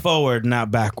forward, not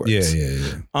backwards.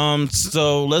 Yeah.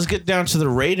 So let's get down to the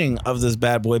rating of this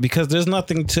bad boy, because there's not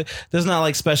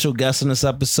like special guests in this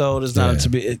episode. There's not to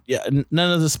be. Yeah,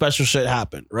 none of the special shit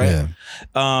happened. Right.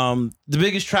 Yeah. The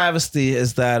biggest travesty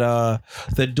is that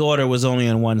the daughter was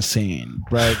only in one scene,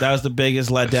 right? That was the biggest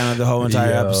letdown of the whole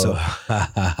entire episode.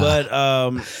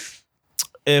 But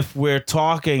if we're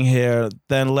talking here,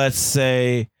 then let's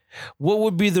say, what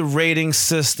would be the rating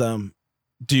system,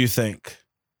 do you think?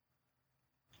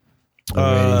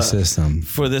 Rating system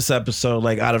for this episode,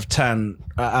 like out of 10,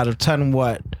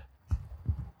 what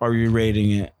are you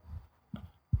rating it?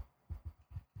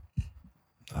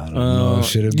 I don't know.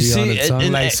 Should it be on the tongue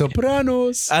like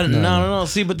Sopranos? No.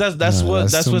 See, but that's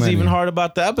what's even hard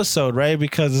about the episode, right?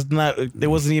 Because it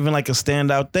wasn't even like a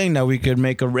standout thing that we could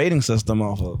make a rating system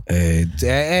off of.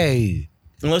 Hey.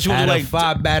 Unless you want to like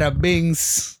 5 bada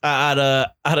bings. Out of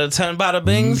 10 bada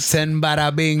bings. 10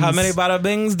 bada bings. How many bada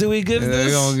bings do we give this?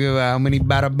 We're gonna give how many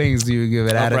bada bings do you give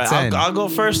it out of 10? I'll go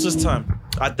first this time.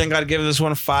 I think I'd give this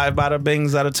one 5 bada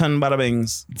bings out of 10 bada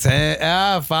bings. 5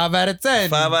 out of 10.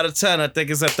 5 out of 10. I think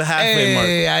it's at the halfway mark.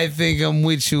 I think I'm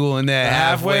with you on that.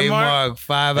 Halfway mark.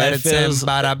 5 out of 10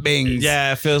 bada bings.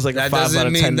 Yeah, it feels like that 5 doesn't out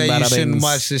of 10 mean that bada you shouldn't bings.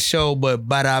 watch the show, but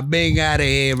bada bing out of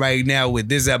here right now with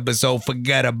this episode.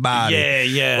 Forget about it.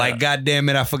 Yeah. Like, goddamn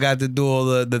it, I forgot to do all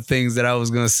the things that I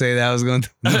was gonna say that I was gonna do.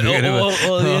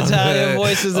 all the Italian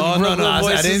voices and Brooklyn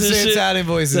voices. I didn't say Italian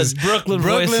voices. That's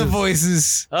Brooklyn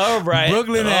voices. All right.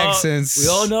 Brooklyn accents. We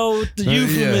all know what the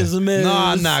euphemism is.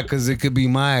 No, because it could be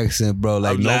my accent, bro.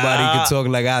 Like, nobody can talk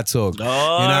like I talk. You know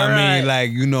what I mean?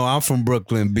 Like, you know, I'm from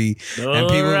Brooklyn, B. And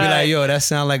people be like, yo, that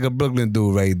sound like a Brooklyn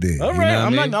dude right there. All right.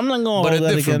 I'm not gonna hold that against you.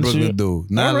 But a different Brooklyn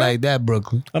dude. Not like that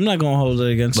Brooklyn. I'm not gonna hold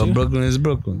it against you. But Brooklyn is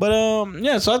Brooklyn. But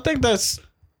yeah, so I think that's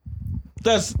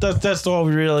all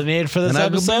we really need for this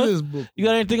episode. You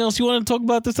got anything else you want to talk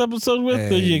about this episode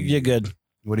with? Or you're good.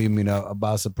 What do you mean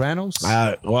about Sopranos?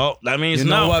 Well, that means you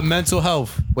know what? Mental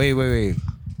health. Wait. You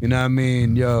know what I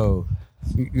mean? Yo,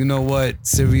 you know what?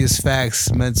 Serious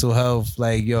facts, mental health.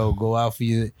 Like, yo, go out for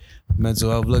your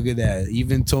mental health. Look at that.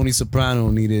 Even Tony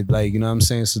Soprano needed, like, you know what I'm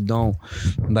saying? So don't,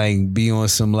 like, be on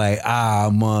some, like,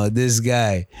 I'm this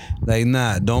guy. Like,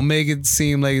 nah, don't make it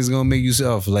seem like it's going to make you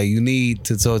self. Like, you need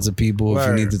to talk to people if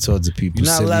you need to talk to people.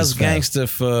 You're not less gangster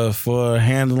for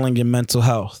handling your mental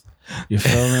health. You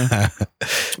feel me? But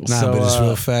it's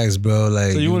real facts, bro.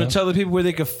 Like, so you want to tell the people where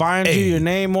they can find you, your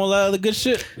name, all that other good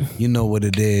shit? You know what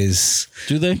it is.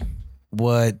 Do they?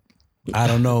 What? I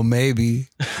don't know, maybe.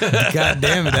 God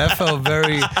damn it, that felt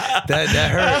very, that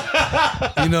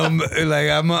hurt. You know, like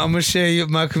I'm gonna share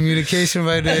my communication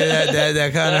right there.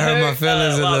 That kind of hurt my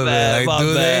feelings a little bit. Like,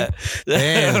 do they?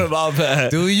 Damn. My bad.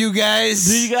 Do you guys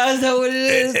know what it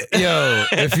is? Yo,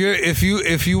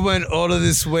 if you went all of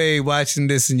this way watching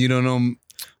this and you don't know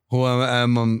who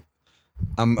I'm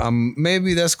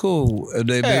maybe that's cool.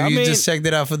 Maybe you just checked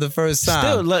it out for the first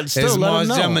time. Still Mars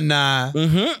let Gemini,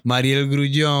 Mariel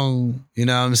Grullón. You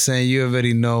know what I'm saying? You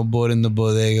already know, Board in the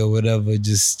Bodega, whatever.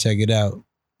 Just check it out.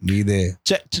 Be there.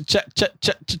 Check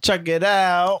it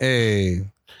out. Hey.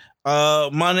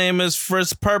 My name is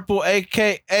Fritz Purple,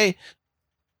 aka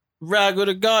Rag with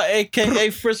a God, aka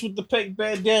Fritz with the pink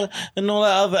bandana, and all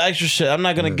that other extra shit. I'm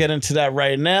not gonna get into that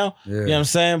right now. You know what I'm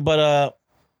saying? But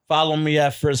follow me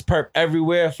at Fritz Perp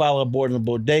everywhere. Follow Aboard in the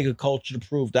Bodega,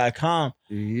 cultureproof.com.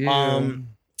 Yeah.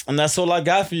 And that's all I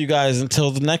got for you guys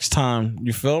until the next time.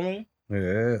 You feel me?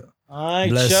 Yeah. All right,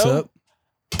 Bless show.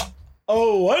 up.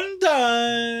 Oh, one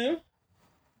time.